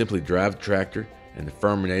size and simply drive the tractor, and the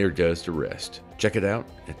Furminator does the rest. Check it out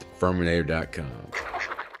at thefurminator.com.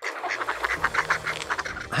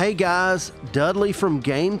 Hey guys, Dudley from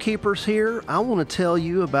Gamekeepers here. I want to tell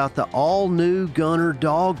you about the all-new Gunner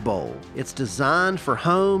Dog Bowl. It's designed for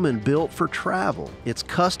home and built for travel. It's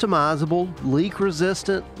customizable,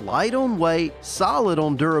 leak-resistant, light on weight, solid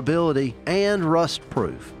on durability, and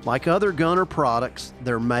rust-proof. Like other Gunner products,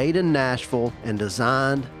 they're made in Nashville and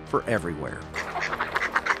designed for everywhere.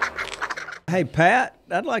 Hey, Pat,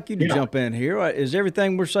 I'd like you to jump in here. Is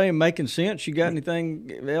everything we're saying making sense? You got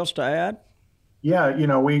anything else to add? Yeah,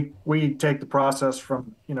 we take the process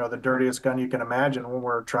from, the dirtiest gun you can imagine when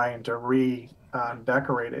we're trying to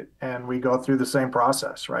redecorate it. And we go through the same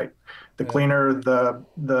process, right? The cleaner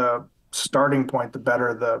the starting point, the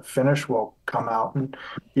better the finish will come out. And,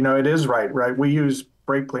 it is right? We use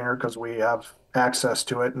brake cleaner because we have access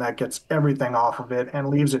to it, and that gets everything off of it and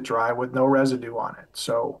leaves it dry with no residue on it.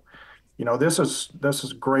 So, this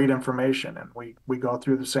is great information, and we go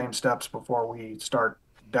through the same steps before we start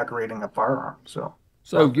decorating a firearm. So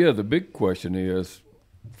yeah, the big question is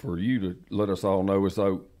for you to let us all know is,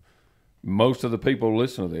 though, most of the people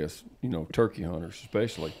listen to this, turkey hunters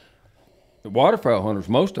especially, the waterfowl hunters,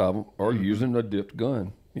 most of them are using a dipped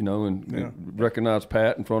gun, and recognize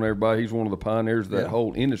Pat in front of everybody. He's one of the pioneers of that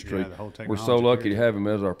whole industry. Yeah, the whole We're so lucky here. to have him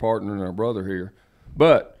as our partner and our brother here.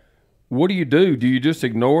 But what do you do? Do you just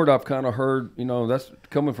ignore it? I've kind of heard, that's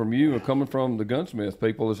coming from you and coming from the gunsmith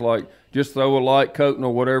people. It's like just throw a light coating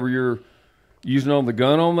or whatever you're using on the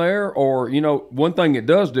gun on there. Or, one thing it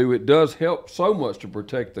does do, it does help so much to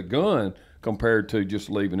protect the gun compared to just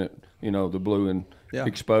leaving it, the blue and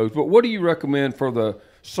exposed. But what do you recommend for the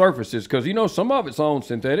surfaces? Because, some of it's on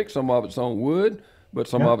synthetic, some of it's on wood, but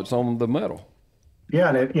some of it's on the metal. Yeah,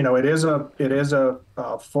 and it is a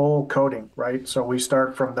full coating, right? So we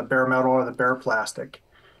start from the bare metal or the bare plastic,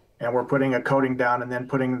 and we're putting a coating down and then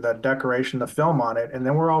putting the decoration, the film on it, and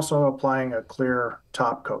then we're also applying a clear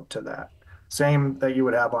top coat to that, same that you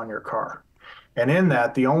would have on your car. And in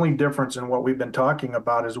that, the only difference in what we've been talking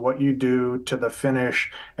about is what you do to the finish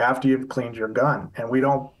after you've cleaned your gun. And we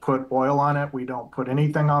don't put oil on it. We don't put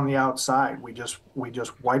anything on the outside. We just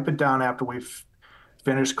wipe it down after we've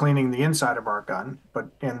finished cleaning the inside of our gun. But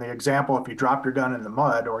in the example, if you drop your gun in the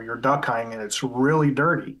mud or you're duck hunting and it's really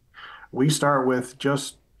dirty, we start with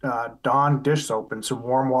just Dawn dish soap and some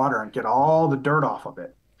warm water and get all the dirt off of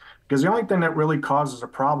it. Because the only thing that really causes a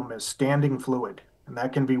problem is standing fluid. And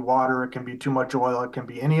that can be water, it can be too much oil, it can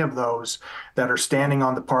be any of those that are standing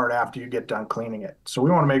on the part after you get done cleaning it. So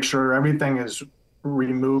we want to make sure everything is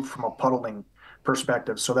removed from a puddling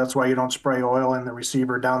perspective. So that's why you don't spray oil in the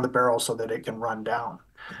receiver down the barrel so that it can run down.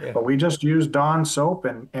 Yeah. But we just use Dawn soap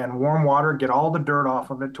and warm water, get all the dirt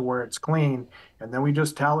off of it to where it's clean, and then we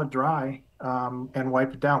just towel it dry and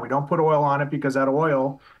wipe it down. We don't put oil on it because that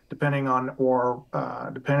oil, depending on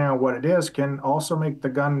what it is, can also make the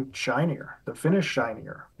gun shinier, the finish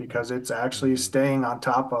shinier, because it's actually staying on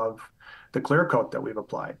top of the clear coat that we've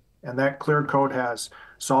applied. And that clear coat has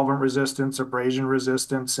solvent resistance, abrasion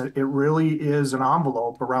resistance. It really is an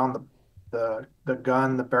envelope around the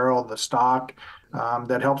gun, the barrel, the stock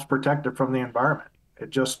that helps protect it from the environment.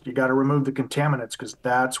 You got to remove the contaminants because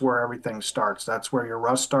that's where everything starts. That's where your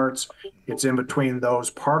rust starts. It's in between those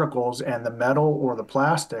particles and the metal or the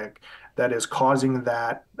plastic that is causing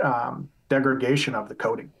that degradation of the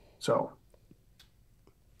coating. So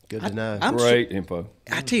good to know. Great info.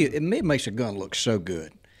 I tell you, it makes a gun look so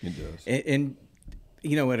good. It does. And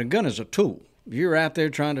a gun is a tool. If you're out there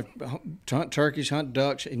trying to hunt turkeys, hunt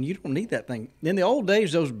ducks, and you don't need that thing. In the old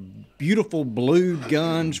days, those beautiful blued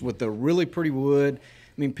guns with the really pretty wood,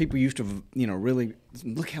 I mean, people used to, really,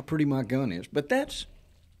 look how pretty my gun is. But that's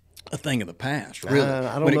a thing of the past, really.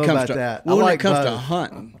 I don't know about that. Well, when it comes to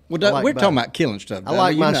hunting. Well, we're talking about killing stuff. I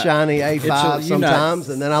like my shiny A5 sometimes,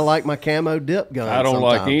 and then I like my camo dip gun I don't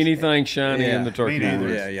sometimes. like anything shiny in the turkey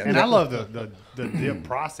either. Yeah. And I love the dip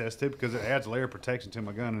process, too, because it adds layer protection to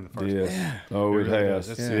my gun in the first place. Yeah. Oh, it has.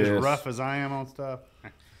 It's as rough as I am on stuff.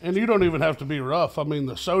 And you don't even have to be rough. I mean,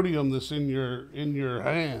 the sodium that's in your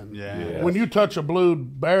hand. Yeah. Yes. When you touch a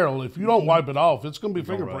blued barrel, if you don't wipe it off, it's going to be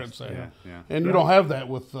fingerprints there. Yeah. And you don't have that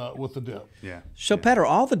with the dip. Yeah. So, Pat, are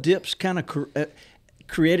all the dips kind of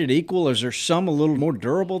created equal? Is there some a little more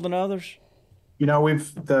durable than others?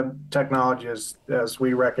 The technology, as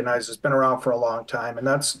we recognize, has been around for a long time, and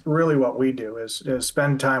that's really what we do is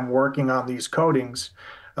spend time working on these coatings.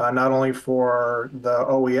 Not only for the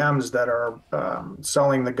OEMs that are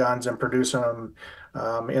selling the guns and producing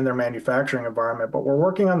them in their manufacturing environment, but we're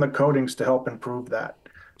working on the coatings to help improve that.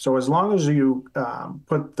 So as long as you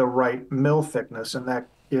put the right mill thickness, and that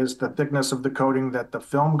is the thickness of the coating that the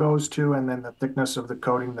film goes to, and then the thickness of the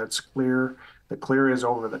coating that's clear, the clear is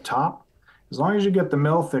over the top. As long as you get the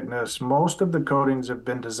mill thickness, most of the coatings have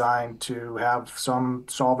been designed to have some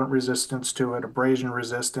solvent resistance to it, abrasion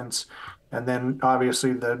resistance, and then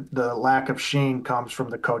obviously the lack of sheen comes from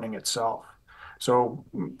the coating itself. So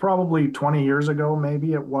probably 20 years ago,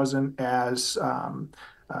 maybe it wasn't as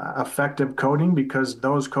effective coating because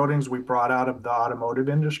those coatings we brought out of the automotive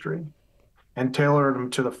industry and tailored them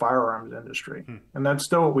to the firearms industry. And that's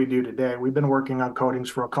still what we do today. We've been working on coatings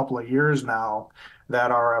for a couple of years now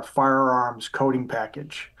that are a firearms coating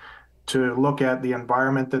package to look at the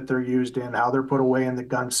environment that they're used in, how they're put away in the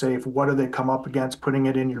gun safe, what do they come up against putting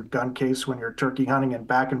it in your gun case when you're turkey hunting and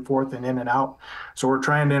back and forth and in and out. So we're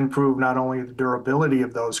trying to improve not only the durability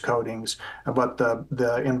of those coatings, but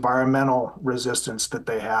the environmental resistance that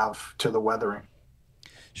they have to the weathering.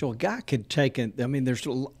 So a guy could take there's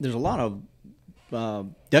a lot of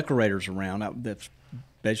decorators around. That's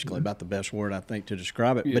basically about the best word I think to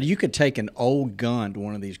describe it. Yeah. But you could take an old gun to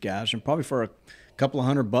one of these guys, and probably for a couple of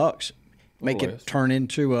 $100, make it turn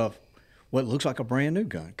into what looks like a brand new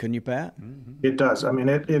gun. Couldn't you, Pat? It does. I mean,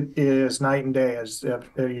 it is night and day, as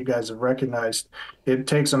you guys have recognized. It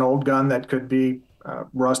takes an old gun that could be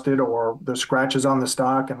rusted or the scratches on the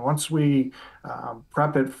stock, and once we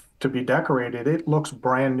prep it to be decorated, it looks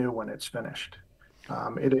brand new when it's finished.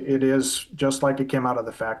 It is just like it came out of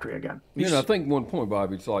the factory again. I think one point,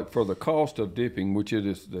 Bobby, it's like for the cost of dipping, which it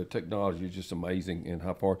is, the technology is just amazing and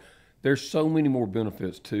how far. There's so many more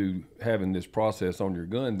benefits to having this process on your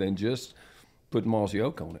gun than just putting Mossy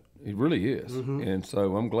Oak on it. It really is. And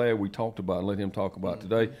so I'm glad we talked about it and let him talk about it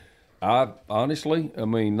today. I honestly,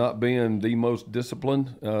 not being the most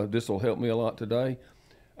disciplined, this will help me a lot today.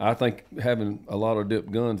 I think having a lot of dip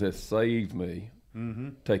guns has saved me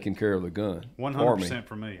taking care of the gun. 100%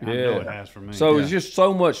 for me. I know it has for me. So it's just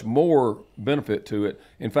so much more benefit to it.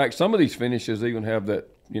 In fact, some of these finishes even have that,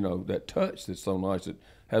 that touch that's so nice. It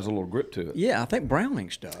has a little grip to it. Yeah, I think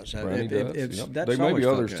Browning's does. Browning does. That's there may be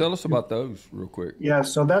others. good. Tell us about those real quick. Yeah,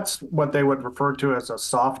 so that's what they would refer to as a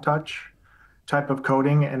soft touch type of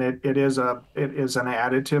coating, and it is an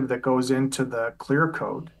additive that goes into the clear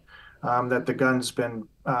coat that the gun's been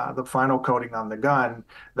the final coating on the gun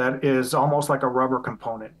that is almost like a rubber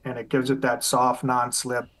component, and it gives it that soft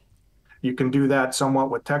non-slip. You can do that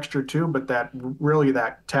somewhat with texture too, but that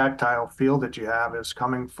tactile feel that you have is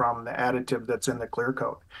coming from the additive that's in the clear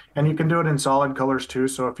coat. And you can do it in solid colors too.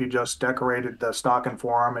 So if you just decorated the stock and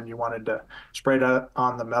forearm and you wanted to spray that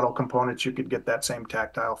on the metal components, you could get that same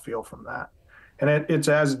tactile feel from that. And it's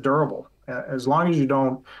as durable. As long as you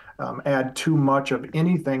don't add too much of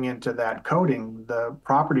anything into that coating, the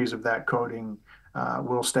properties of that coating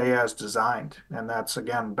will stay as designed. And that's,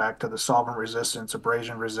 again, back to the solvent resistance,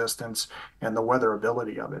 abrasion resistance, and the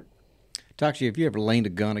weatherability of it. Toxie, have you ever leaned a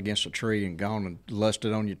gun against a tree and gone and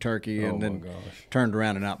lusted on your turkey and then turned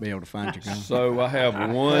around and not be able to find your gun? So I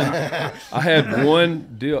had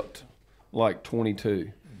one dipped like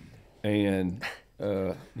 22, and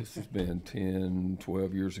this has been 10,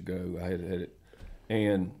 12 years ago. I had it,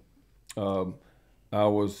 and I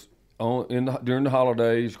was during the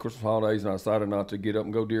holidays, Christmas holidays, and I decided not to get up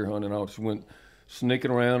and go deer hunting. I just went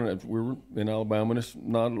sneaking around, and we were in Alabama, and it's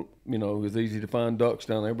not, as easy to find ducks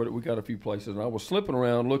down there, but we got a few places. And I was slipping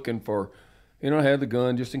around looking for, I had the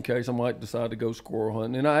gun just in case I might decide to go squirrel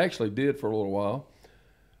hunting, and I actually did for a little while.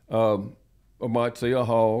 I might see a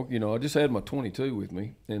hog, I just had my 22 with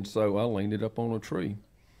me, and so I leaned it up on a tree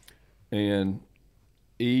and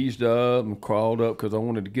eased up and crawled up because I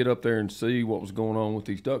wanted to get up there and see what was going on with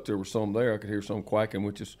these ducks. There were some there. I could hear some quacking,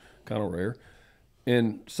 which is kind of rare.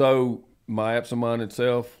 And so my absent-minded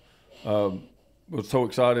self was so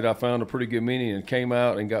excited I found a pretty good mini and came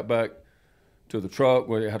out and got back to the truck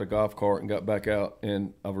where it had a golf cart and got back out,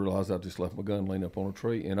 and I realized I just left my gun laying up on a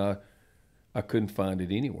tree, and I couldn't find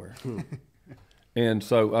it anywhere. And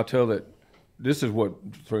so I tell that this is what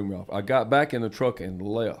threw me off. I got back in the truck and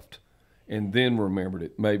left, and then remembered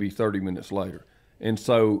it maybe 30 minutes later. And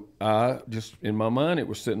so I just, in my mind, it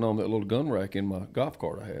was sitting on that little gun rack in my golf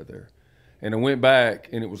cart I had there. And I went back,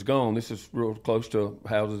 and it was gone. This is real close to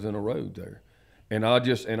houses in a road there. And I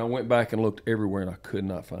went back and looked everywhere, and I could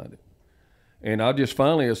not find it. And I just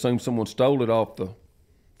finally assumed someone stole it off the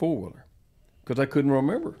four-wheeler because I couldn't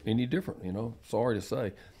remember any different, sorry to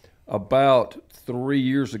say. About 3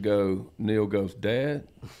 years ago, Neil goes, "Dad,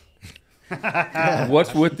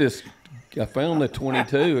 what's with this? I found the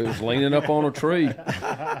 22. It was leaning up on a tree,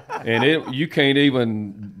 and you can't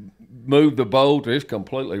even move the bolt. It's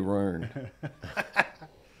completely ruined."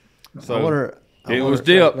 So it was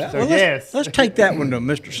dipped. Well, let's take that one to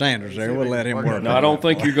Mr. Sanders there. We'll let him work. No, I don't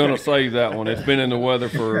think you're going to save that one. It's been in the weather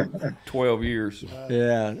for 12 years.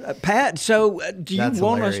 Yeah. Pat, so do you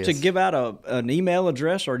want hilarious. us to give out an email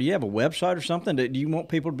address, or do you have a website or something? Do you want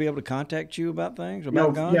people to be able to contact you about things,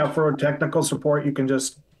 about guns? Yeah, for technical support, you can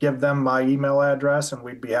just give them my email address, and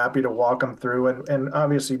we'd be happy to walk them through. And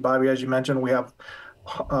obviously, Bobby, as you mentioned, we have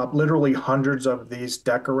literally hundreds of these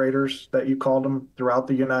decorators that you called them throughout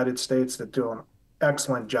the United States that do an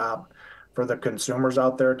excellent job for the consumers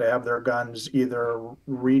out there to have their guns either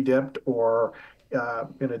re-dipped or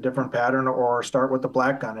in a different pattern, or start with the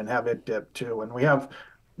black gun and have it dipped too. And we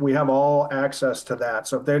have all access to that.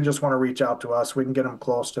 So if they just want to reach out to us, we can get them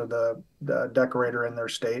close to the decorator in their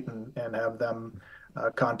state and have them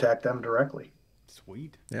contact them directly.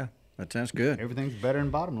 Sweet. Yeah. That sounds good. Everything's better in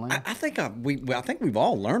bottom lane. I think we've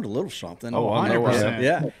all learned a little something. Oh, 100%.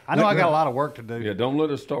 Yeah. I know I got a lot of work to do. Yeah, don't let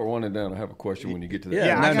us start running down. I have a question when you get to that.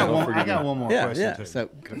 Yeah, I got one more question too. So,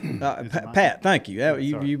 Pat, thank you.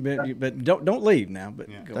 You've been, but don't leave now. But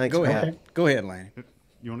go ahead. Go ahead, Lanny.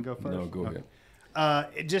 You want to go first? No, go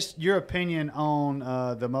ahead. Just your opinion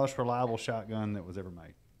on the most reliable shotgun that was ever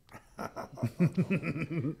made.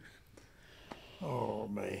 Oh,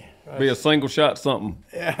 man. Be a single shot something.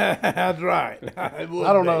 Yeah, that's right. I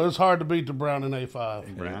don't know. It's hard to beat the Browning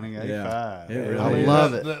A5. Browning A5. Yeah, it really I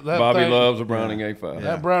love it. That Bobby thing, loves a Browning A5.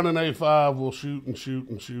 That Browning A5 will shoot and shoot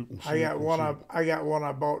and shoot and shoot. I got one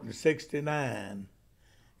I bought in '69.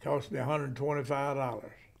 Cost me $125.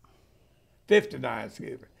 59,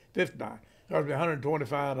 excuse me. 59. Cost me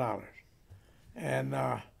 $125. And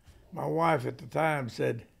my wife at the time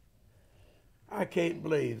said, "I can't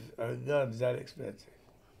believe a gun's that expensive."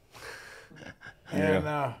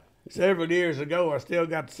 And several years ago, I still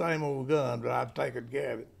got the same old gun, but I'd taken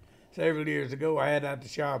care of it. Several years ago, I had it at the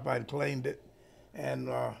shop. I'd cleaned it and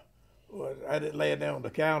I didn't lay it down on the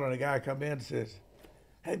counter, and the guy come in and says,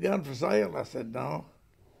 "Hey, gun for sale?" I said, "No."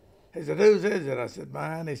 He said, "Whose is it?" I said,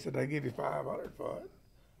 "Mine." He said, "I'll give you $500 for it."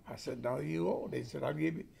 I said, "No, you won't." He said, "I'll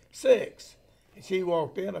give you $600." And she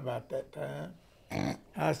walked in about that time.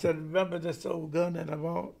 I said, "Remember this old gun that I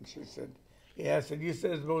bought?" And she said, "Yeah." I said, "You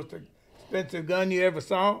said it's the most expensive gun you ever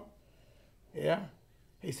saw?" "Yeah."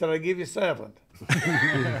 He said, "I'll give you $700."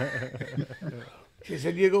 She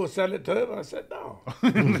said, "You go sell it to him?" I said, "No."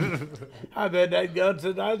 I've had that gun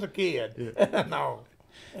since I was a kid. No.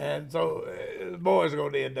 And so the boys are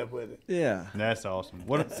going to end up with it. Yeah. That's awesome.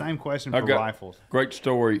 Same question for rifles. Great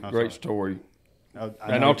story. Great story.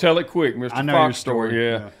 And I'll tell it quick, Mr. I know Fox your story.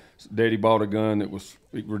 Yeah. Daddy bought a gun that was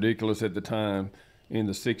ridiculous at the time in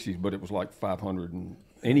the 60s, but it was like $500.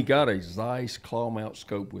 And he got a Zeiss claw mount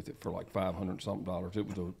scope with it for like $500 something. It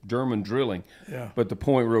was a German drilling. Yeah. But the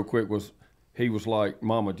point real quick was, he was like,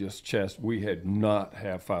 Mama just we had not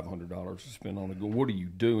have $500 to spend on a gun. What are you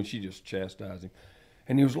doing? She just chastised him.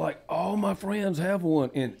 And he was like, all my friends have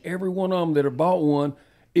one, and every one of them that have bought one,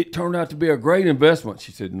 it turned out to be a great investment.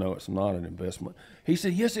 She said, no, it's not an investment. He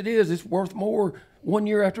said, yes, it is. It's worth more 1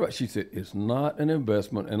 year after. She said, it's not an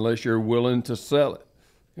investment unless you're willing to sell it.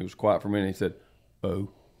 He was quiet for a minute. He said, oh.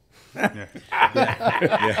 Yeah.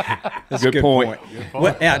 That's Good point.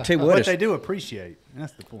 Well, I tell you what, but they do appreciate.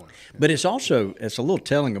 That's the point. But it's a little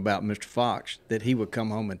telling about Mr. Fox that he would come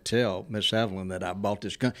home and tell Miss Evelyn that I bought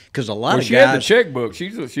this gun, because a lot of she guys had the checkbook. She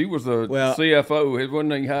was a CFO. It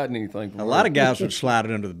wasn't hiding anything. From a lot of guys would slide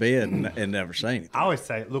it under the bed and never say anything. I always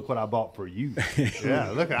say, "Look what I bought for you."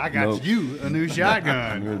 Yeah, look, I got you a new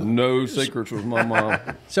shotgun. There's no secrets with my mom.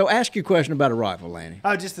 So, ask your question about a rifle, Lanny.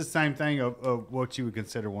 Oh, just the same thing of what you would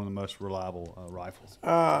consider one of the most reliable rifles.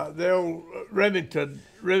 The old Remington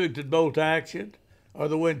bolt action, or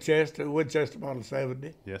the Winchester Model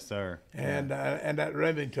 70. Yes, sir. And that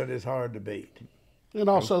Remington is hard to beat. And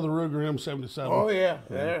also the Ruger M77. Oh yeah,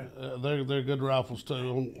 they're good rifles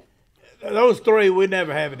too. Those three, we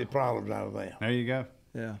never have any problems out of them. There you go.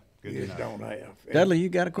 Yeah, you just don't have. Dudley, you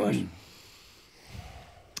got a question?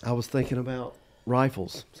 I was thinking about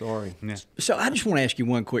rifles. Sorry. Yeah. So I just want to ask you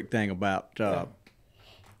one quick thing about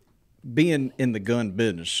being in the gun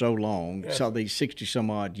business so long, so these 60 some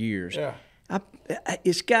odd years. Yeah. I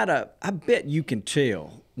bet you can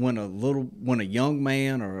tell when a young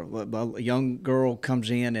man or a young girl comes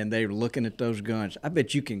in and they're looking at those guns. I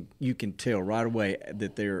bet you can tell right away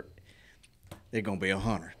that they're going to be a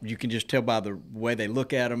hunter. You can just tell by the way they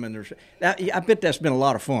look at them. And I bet that's been a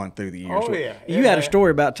lot of fun through the years. Oh, yeah. You had a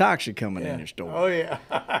story about Toxic coming in your store. Oh, yeah.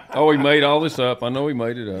 Oh, he made all this up. I know he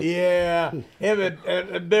made it up. Yeah. Him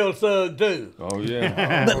and Bill Sugg, too. Oh,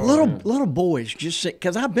 yeah. But little boys just say,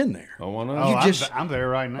 because I've been there. Oh, I know. I'm there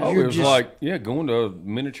right now. Oh, it was like, going to a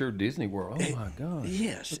miniature Disney World. Oh, my gosh.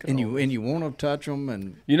 Yes. And you want to touch them.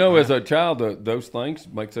 And as a child, those things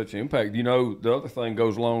make such an impact. The other thing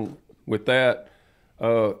goes along with that,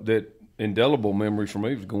 that indelible memories for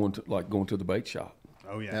me was going to the bait shop.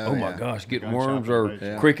 Oh yeah. Oh my gosh, getting worms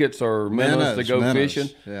or crickets or minnows to go fishing.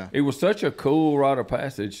 Yeah. It was such a cool rite of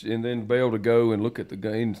passage, and then be able to go and look at the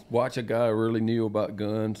gun, watch a guy who really knew about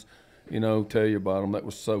guns, tell you about them. That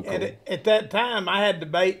was so cool. And at that time, I had the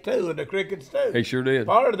bait too and the crickets too. He sure did.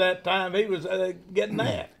 Part of that time, he was getting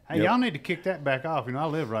that. Hey, y'all need to kick that back off. I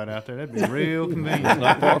live right out there. That'd be real convenient.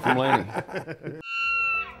 Not far from Lanny.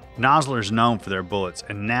 Nosler is known for their bullets,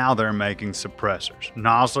 and now they're making suppressors.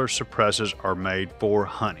 Nosler suppressors are made for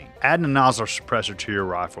hunting. Adding a Nosler suppressor to your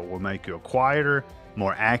rifle will make you a quieter,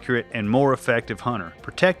 more accurate, and more effective hunter.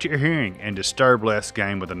 Protect your hearing and disturb less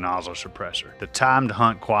game with a Nosler suppressor. The time to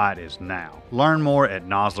hunt quiet is now. Learn more at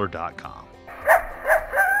nosler.com.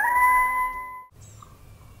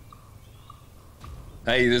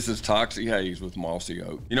 Hey, this is Toxie Hayes with Mossy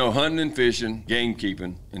Oak. Hunting and fishing, game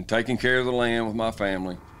keeping, and taking care of the land with my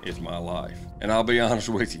family is my life. And I'll be honest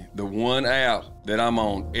with you, the one app that I'm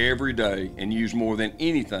on every day and use more than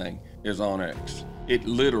anything is OnX. It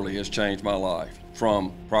literally has changed my life.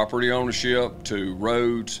 From property ownership to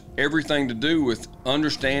roads, everything to do with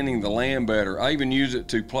understanding the land better. I even use it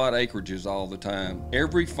to plot acreages all the time.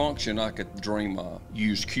 Every function I could dream of.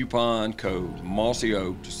 Use coupon code Mossy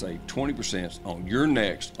Oak to save 20% on your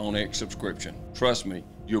next OnX subscription. Trust me,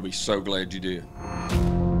 you'll be so glad you did.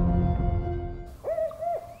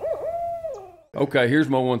 Okay, here's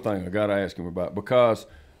my one thing I got to ask him about, because,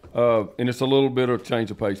 and it's a little bit of change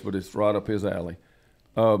of pace, but it's right up his alley.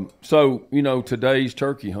 Today's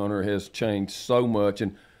turkey hunter has changed so much,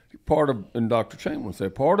 and Dr. Chamberlain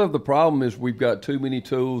said, part of the problem is we've got too many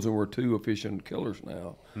tools and we're too efficient killers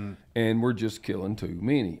now, and we're just killing too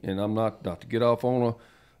many. And I'm not to get off on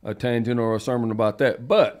a tangent or a sermon about that.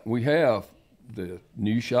 But we have the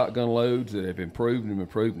new shotgun loads that have improved and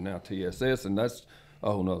improved, and now TSS, and that's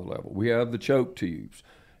a whole nother level. We have the choke tubes,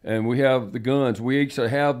 and we have the guns. We actually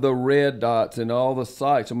have the red dots and all the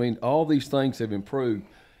sights. I mean, all these things have improved.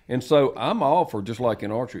 And so I'm all for, just like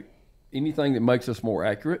in archery, anything that makes us more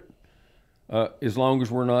accurate, as long as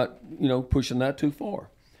we're not, pushing that too far.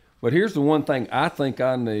 But here's the one thing I think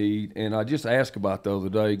I need, and I just asked about the other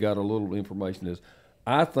day, got a little information, is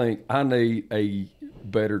I think I need a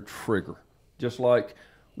better trigger. Just like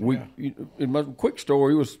in my quick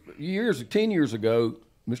story, it was 10 years ago,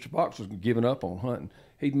 Mr. Fox was giving up on hunting.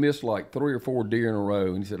 He'd missed like 3 or 4 deer in a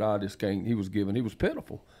row, and he said, I just can't. He was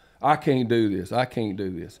pitiful. I can't do this. I can't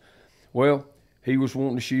do this. Well, he was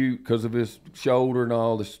wanting to shoot because of his shoulder and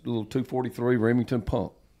all, this little 243 Remington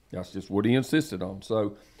pump. That's just what he insisted on.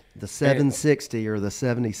 So the 760 or the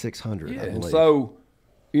 7600, I believe. And so,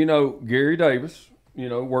 Gary Davis,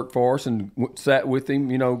 worked for us and sat with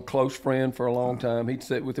him, close friend for a long time. He'd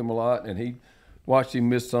sit with him a lot, and he watched him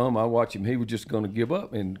miss some. I watched him. He was just going to give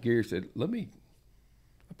up. And Gary said, let me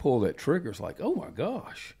pull that trigger. It's like, oh, my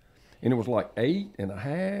gosh. And it was like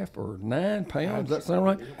 8.5 or 9 pounds. Does that sound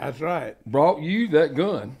right? That's right. Brought you that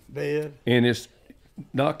gun. Did. And it's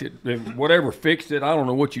knocked it, whatever fixed it. I don't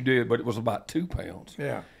know what you did, but it was about 2 pounds.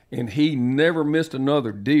 Yeah. And he never missed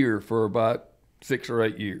another deer for about 6 or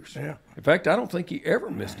 8 years. Yeah. In fact, I don't think he ever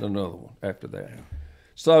missed another one after that. Yeah.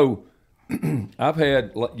 So I've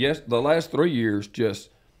had, the last 3 years, just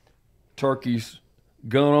turkeys,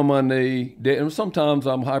 gun on my knee. And sometimes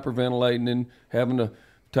I'm hyperventilating and having to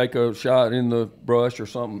take a shot in the brush or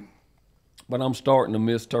something. But I'm starting to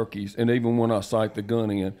miss turkeys. And even when I sight the gun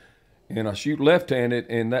in, and I shoot left-handed,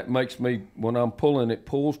 and that makes me, when I'm pulling, it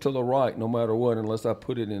pulls to the right no matter what, unless I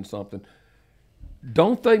put it in something.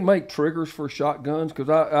 Don't they make triggers for shotguns? Because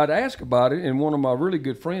I'd ask about it, and one of my really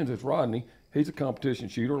good friends is Rodney. He's a competition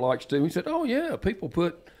shooter, likes to. He said, oh, yeah, people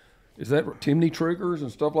put, is that Timney triggers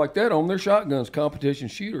and stuff like that on their shotguns, competition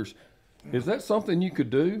shooters. Is that something you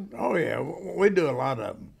could do? Oh, yeah. We do a lot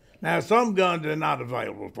of them. Now, some guns are not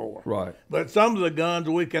available for. Right. But some of the guns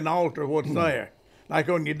we can alter what's there. Like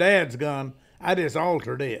on your dad's gun, I just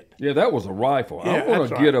altered it. Yeah, that was a rifle. Yeah, I want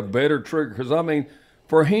to get a better trigger because, I mean,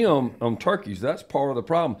 for him, on turkeys, that's part of the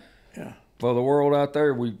problem. Yeah. For the world out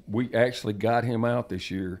there, we actually got him out this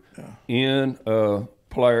year in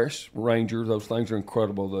Polaris Ranger. Those things are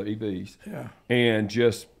incredible, the EVs. Yeah. And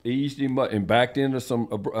just eased him up and backed into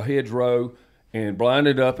a hedgerow and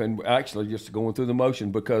blinded up and actually just going through the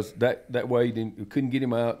motion because that way you couldn't get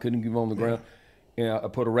him out, couldn't get him on the ground. And I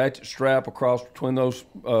put a ratchet strap across between those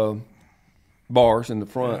bars in the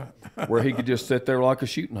front where he could just sit there like a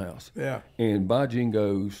shooting house. Yeah. And by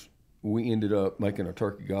jingoes, we ended up making a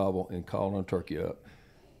turkey gobble and calling a turkey up.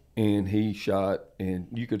 And he shot, and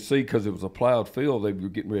you could see because it was a plowed field, they were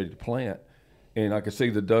getting ready to plant. And I could see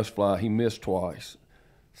the dust fly. He missed twice,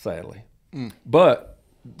 sadly. But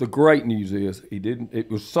the great news is he didn't.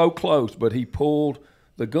 It was so close, but he pulled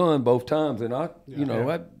the gun both times. And I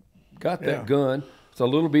got that gun. It's a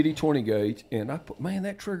little bitty 20 gauge, and I put, man,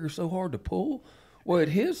 that trigger's so hard to pull. Well, at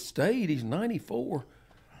his state, he's 94.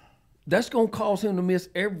 That's going to cause him to miss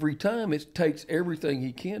every time. It takes everything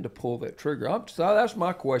he can to pull that trigger. So that's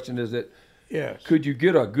my question: is that could you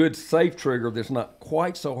get a good safe trigger that's not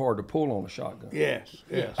quite so hard to pull on a shotgun? Yes.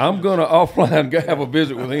 I'm going to offline have a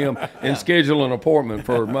visit with him and schedule an appointment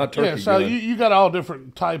for my turkey. Yeah, so gun. you got all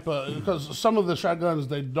different type of, because some of the shotguns,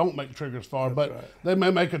 they don't make triggers for, but they may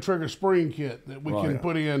make a trigger spring kit that we can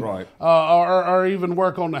put in, or even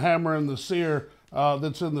work on the hammer and the sear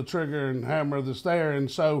that's in the trigger and hammer that's there,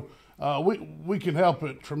 and so we can help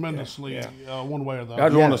it tremendously one way or the other. I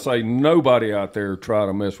just want to say nobody out there try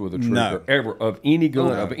to mess with a trigger ever of any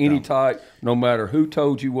gun of any type, no matter who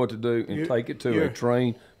told you what to do, and take it to a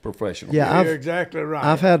trained professional. Yeah, you're exactly right.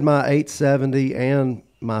 I've had my 870 and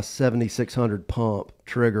my 7600 pump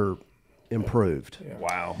trigger improved.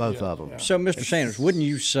 Wow. Both of them. So, Mr. Sanders, wouldn't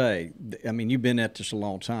you say, I mean, you've been at this a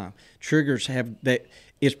long time, triggers have that.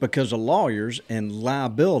 It's because of lawyers and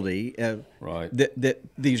liability that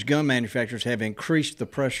these gun manufacturers have increased the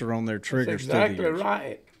pressure on their triggers. That's exactly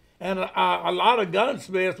right. And a lot of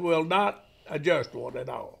gunsmiths will not adjust one at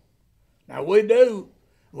all. Now, we do.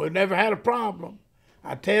 We've never had a problem.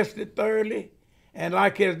 I tested thoroughly. And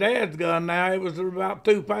like his dad's gun now, it was about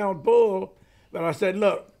 2 pound pull. But I said,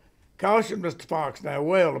 look, caution Mr. Fox now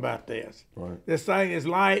well about this. Right. This thing is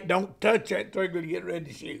light. Don't touch that trigger to get ready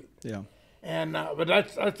to shoot. Yeah. And but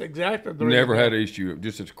that's exactly the reason. Never had an issue.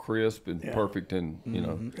 Just as crisp and perfect, and you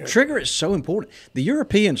know. Trigger is so important. The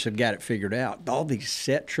Europeans have got it figured out. All these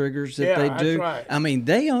set triggers that they do. That's right. I mean,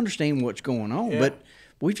 they understand what's going on,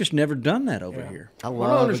 We've just never done that over here. I Well,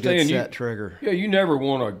 I love a understand good you- set trigger. Yeah, you never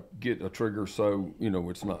want to get a trigger so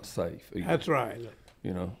it's not safe. Either, That's right.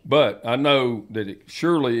 But I know that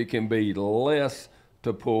surely it can be less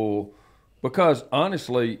to pull, because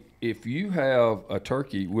honestly, if you have a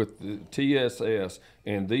turkey with the TSS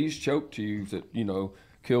and these choke tubes that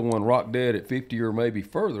kill one rock dead at 50 or maybe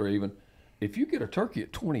further even. If you get a turkey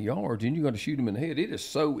at 20 yards and you're going to shoot him in the head, it is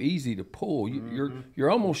so easy to pull. You're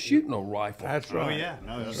almost shooting a rifle. That's right. Oh, yeah.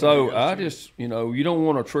 No, So I just, you don't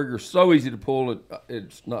want a trigger so easy to pull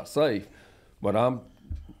it's not safe. But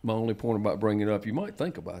my only point about bringing it up, you might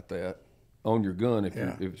think about that on your gun if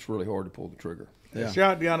it's really hard to pull the trigger. Yeah. A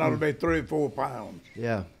shotgun ought to be 3 or 4 pounds.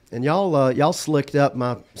 Yeah, and y'all slicked up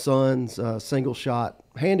my son's single shot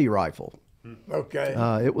handy rifle. Okay.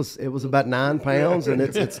 It was about 9 pounds, and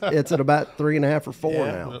it's at about 3.5 or 4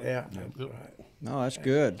 now. Yeah, that's right. No, that's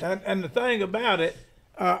good. And the thing about it,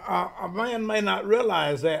 a man may not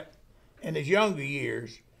realize that in his younger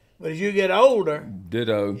years, but as you get older,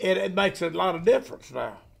 Ditto. it makes a lot of difference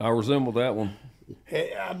now. I resemble that one.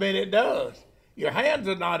 I mean, it does. Your hands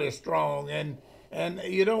are not as strong, and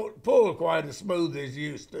you don't pull quite as smooth as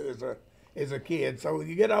you used to as a kid. So when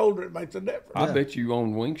you get older, it makes a difference. I bet you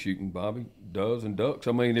on wing shooting, Bobby, does and ducks.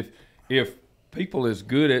 I mean, if people as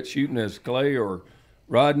good at shooting as Clay or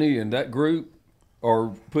Rodney and that group are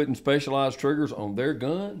putting specialized triggers on their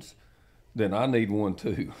guns, then I need one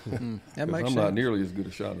too. That makes I'm sense. not nearly as good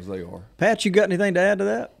a shot as they are. Pat, you got anything to add to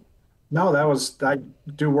that? No, I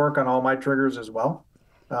do work on all my triggers as well.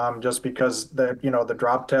 Just because the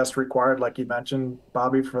drop test required, like you mentioned,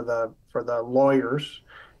 Bobby, for the lawyers,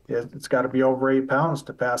 it's got to be over 8 pounds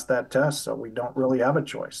to pass that test. So we don't really have a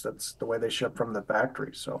choice. That's the way they ship from the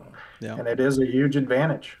factory. So, and it is a huge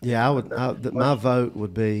advantage. Yeah, my vote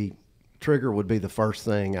would be trigger would be the first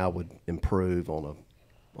thing I would improve on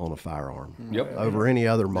a firearm. Yep. Over any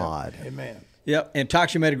other mod. Amen. Yep, and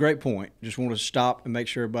Toxie made a great point. Just want to stop and make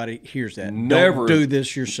sure everybody hears that. Never Don't do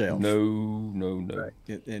this yourself. No.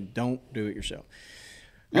 Right. And don't do it yourself.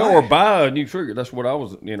 Or buy a new trigger. That's what I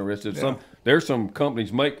was interested in. There's some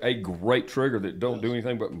companies make a great trigger that don't do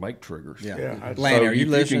anything but make triggers. Yeah. Lanny, are you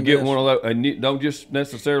listening? You can get one of those, and don't just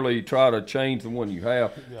necessarily try to change the one you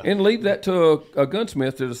have, and leave that to a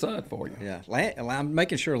gunsmith to decide for you. Yeah, I'm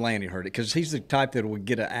making sure Lanny heard it because he's the type that would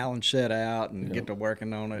get an Allen set out and get to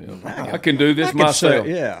working on it. I can do this myself.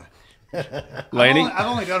 Yeah. Lanny, I've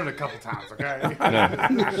only done it a couple times. Okay.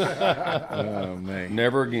 Oh man.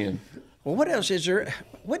 Never again. Well, what else is there?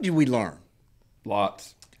 What did we learn?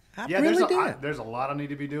 Lots. I Yeah, really did. there's a lot I need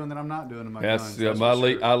to be doing that I'm not doing in my That's guns. I for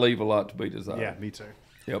sure. leave a lot to be desired. Yeah, me too.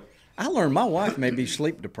 Yep. I learned my wife may be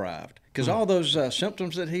sleep deprived because all those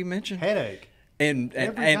symptoms that he mentioned, Headache. and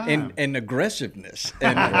aggressiveness,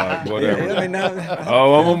 and Whatever. I mean, I'm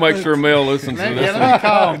gonna make sure Mel listens to this. Let me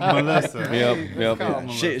call Melissa. Yep.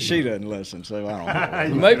 she doesn't listen, so I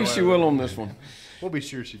don't know. Maybe she will on this one. We'll be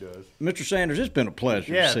sure she does. Mr. Sanders, it's been a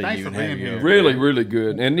pleasure Yeah, to see thanks you for and being have you. here. Really, really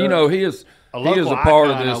good. And he is a local part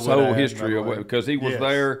of icon, I this would whole add, history by of the way. because he was Yes.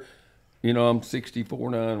 there. I'm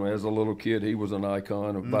 64 now. As a little kid, he was an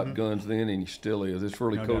icon about guns then, and he still is. It's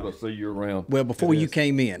really cool to see you around. Well, before you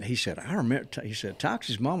came in, he said, I remember, he said,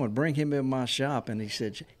 Toxie's mom would bring him in my shop, and he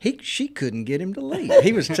said she couldn't get him to leave.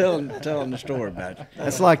 He was telling the story about it.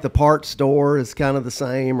 That's like the parts store is kind of the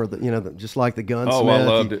same, or just like the gunsmith. Oh, I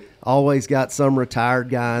loved You it. Always got some retired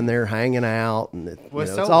guy in there hanging out, and Well,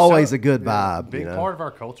 it's always a good vibe. Big part of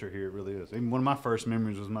our culture here, it really is. Even one of my first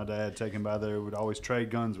memories was my dad taking by there. Would always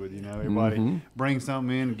trade guns with everybody. Bring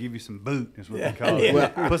something in and give you some boot is what they call it. Well,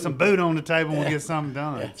 Put some boot on the table and we'll get something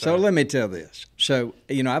done. So let me tell this. So,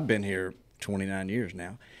 I've been here 29 years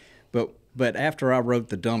now, but after I wrote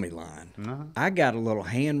the dummy line, I got a little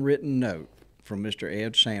handwritten note from Mr.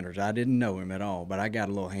 Ed Sanders. I didn't know him at all, but I got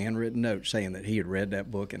a little handwritten note saying that he had read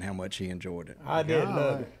that book and how much he enjoyed it. I did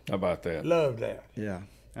love it. How about that? Loved that. Yeah.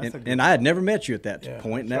 That's a good And I had never met you at that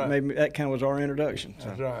point, and that's right. that kind of was our introduction. So.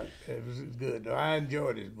 That's right. It was good. I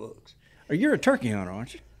enjoyed his books. You're a turkey hunter,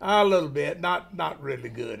 aren't you? A little bit, not really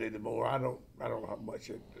good anymore. I don't have much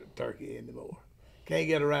of turkey anymore. Can't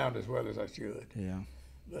get around as well as I should. Yeah.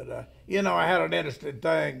 But I had an interesting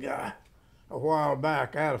thing a while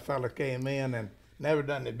back. I had a fella came in and never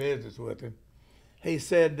done any business with him. He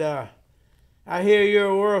said, "I hear you're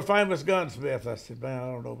a world famous gunsmith." I said, "Man, I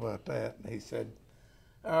don't know about that." And he said,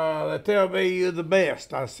 "They tell me you're the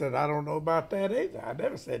best." I said, "I don't know about that either. I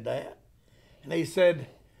never said that." And he said,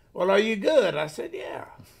 "Well, are you good?" I said, "Yeah."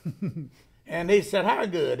 And he said, "How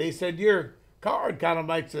good?" He said, "Your card kind of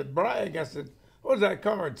makes it brag." I said, "What does that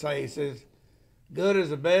card say?" He says, "Good is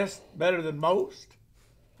the best, better than most."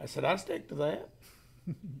 I said, "I stick to that."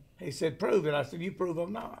 He said, prove it. I said, you prove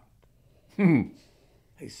I'm not.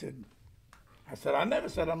 He said, I never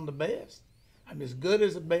said I'm the best. I'm as good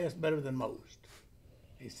as the best, better than most.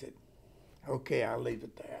 He said, okay, I'll leave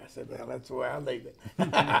it there. I said, well, that's the way I leave it.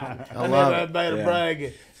 I love never made a brag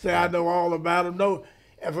and say I know all about him. No,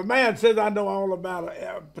 if a man says I know all about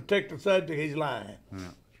a particular subject, he's lying.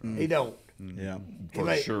 He don't. Yeah,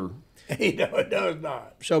 for sure. He does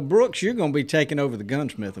not. So, Brooks, you're going to be taking over the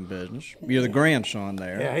gunsmithing business. You're the grandson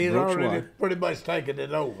there. Yeah, he's Brooks' already wife. pretty much taken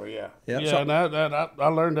it over, yeah. Yep. Yeah, So- and I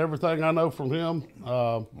learned everything I know from him.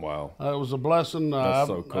 Wow. It was a blessing. That's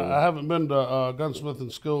so cool. I haven't been to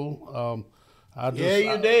gunsmithing school. Yeah,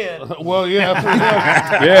 you did. Well,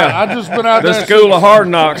 yeah. Yeah. I just been out The there. school of hard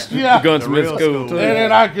knocks, Yeah. gunsmith school, too.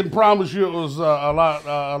 And I can promise you it was a lot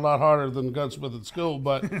harder than gunsmithing school.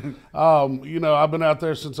 But, I've been out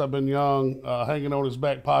there since I've been young, hanging on his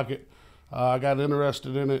back pocket. I got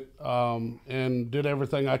interested in it and did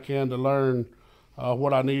everything I can to learn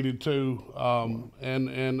what I needed to.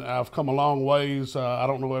 And I've come a long ways. I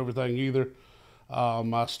don't know everything either.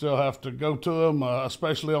 I still have to go to them,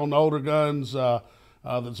 especially on the older guns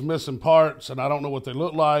that's missing parts, and I don't know what they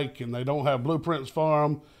look like, and they don't have blueprints for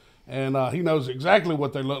them. And he knows exactly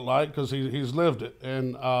what they look like because he's lived it,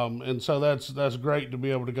 and so that's great to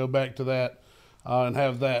be able to go back to that and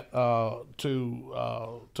have that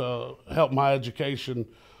to help my education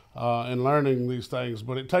and learning these things.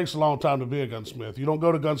 But it takes a long time to be a gunsmith. You don't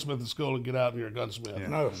go to gunsmithing school and get out and you're a gunsmith. Yeah,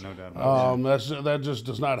 no doubt about That just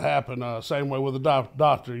does not happen. Same way with a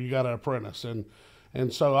doctor, you got an apprentice,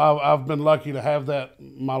 and so I've been lucky to have that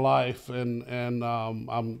in my life, and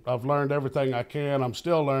I've learned everything I can. I'm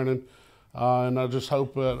still learning, and I just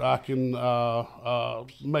hope that I can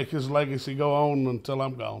make his legacy go on until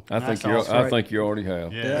I'm gone. I think you already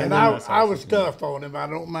have. Yeah. And I was tough on him. I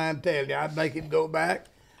don't mind telling you. I'd make him go back.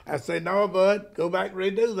 I say, no, bud, go back and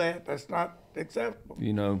redo that. That's not acceptable.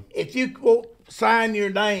 If you won't sign your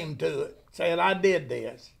name to it, saying I did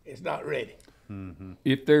this, it's not ready. Mm-hmm.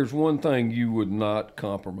 If there's one thing you would not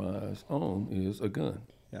compromise on is a gun.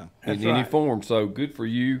 Yeah. That's in any right. form. So good for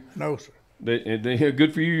you. No, sir.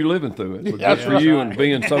 Good for you, you're living through it. But That's good for right. you and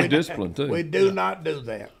being so disciplined, too. We do not do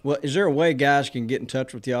that. Well, is there a way guys can get in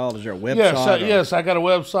touch with y'all? Is there a website? Yes, I got a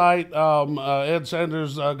website, Ed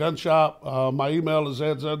Sanders Gun Shop. My email is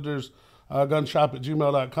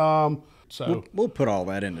edsandersgunshop@gmail.com. So We'll put all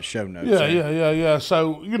that in the show notes. Yeah.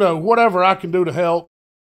 So, whatever I can do to help.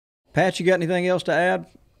 Pat, you got anything else to add?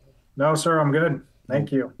 No, sir, I'm good.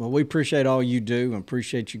 Thank you. Well, we appreciate all you do and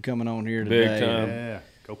appreciate you coming on here today. Big time. Yeah,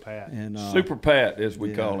 go Pat. And, Super Pat, as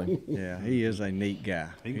we call him. Yeah, he is a neat guy.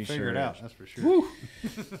 He can figure sure it out, is. that's for sure.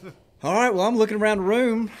 All right, well, I'm looking around the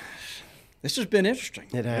room. This has been interesting.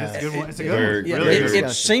 It has. It's a good one. It's a good one. Yeah, Really it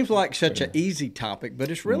seems like such an easy topic, but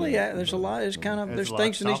it's really there's a lot. It's kind of there's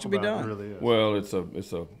things that needs to be done. It really is. Well, it's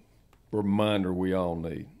a reminder we all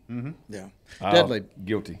need. Mm-hmm. Yeah. Dudley,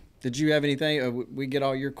 guilty. Did you have anything? We get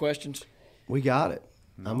all your questions? We got it.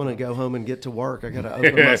 I'm going to go home and get to work. I got to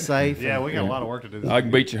open my safe. Yeah, we got a lot of work to do. I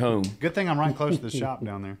can beat you home. Good thing I'm right close to the shop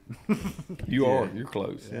down there. You are. You're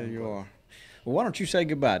close. Yeah, you are. Well, why don't you say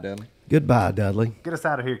goodbye, Dudley? Goodbye, Dudley. Get us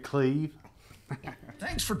out of here, Cleve.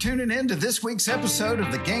 Thanks for tuning in to this week's episode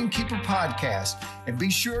of the Gamekeeper Podcast. And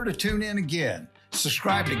be sure to tune in again.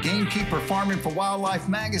 Subscribe to Gamekeeper Farming for Wildlife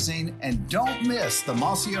magazine, and don't miss the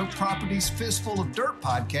Mossy Oak Properties Fistful of Dirt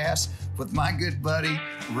podcast with my good buddy,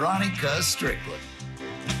 Ronnie Cuz Strickland.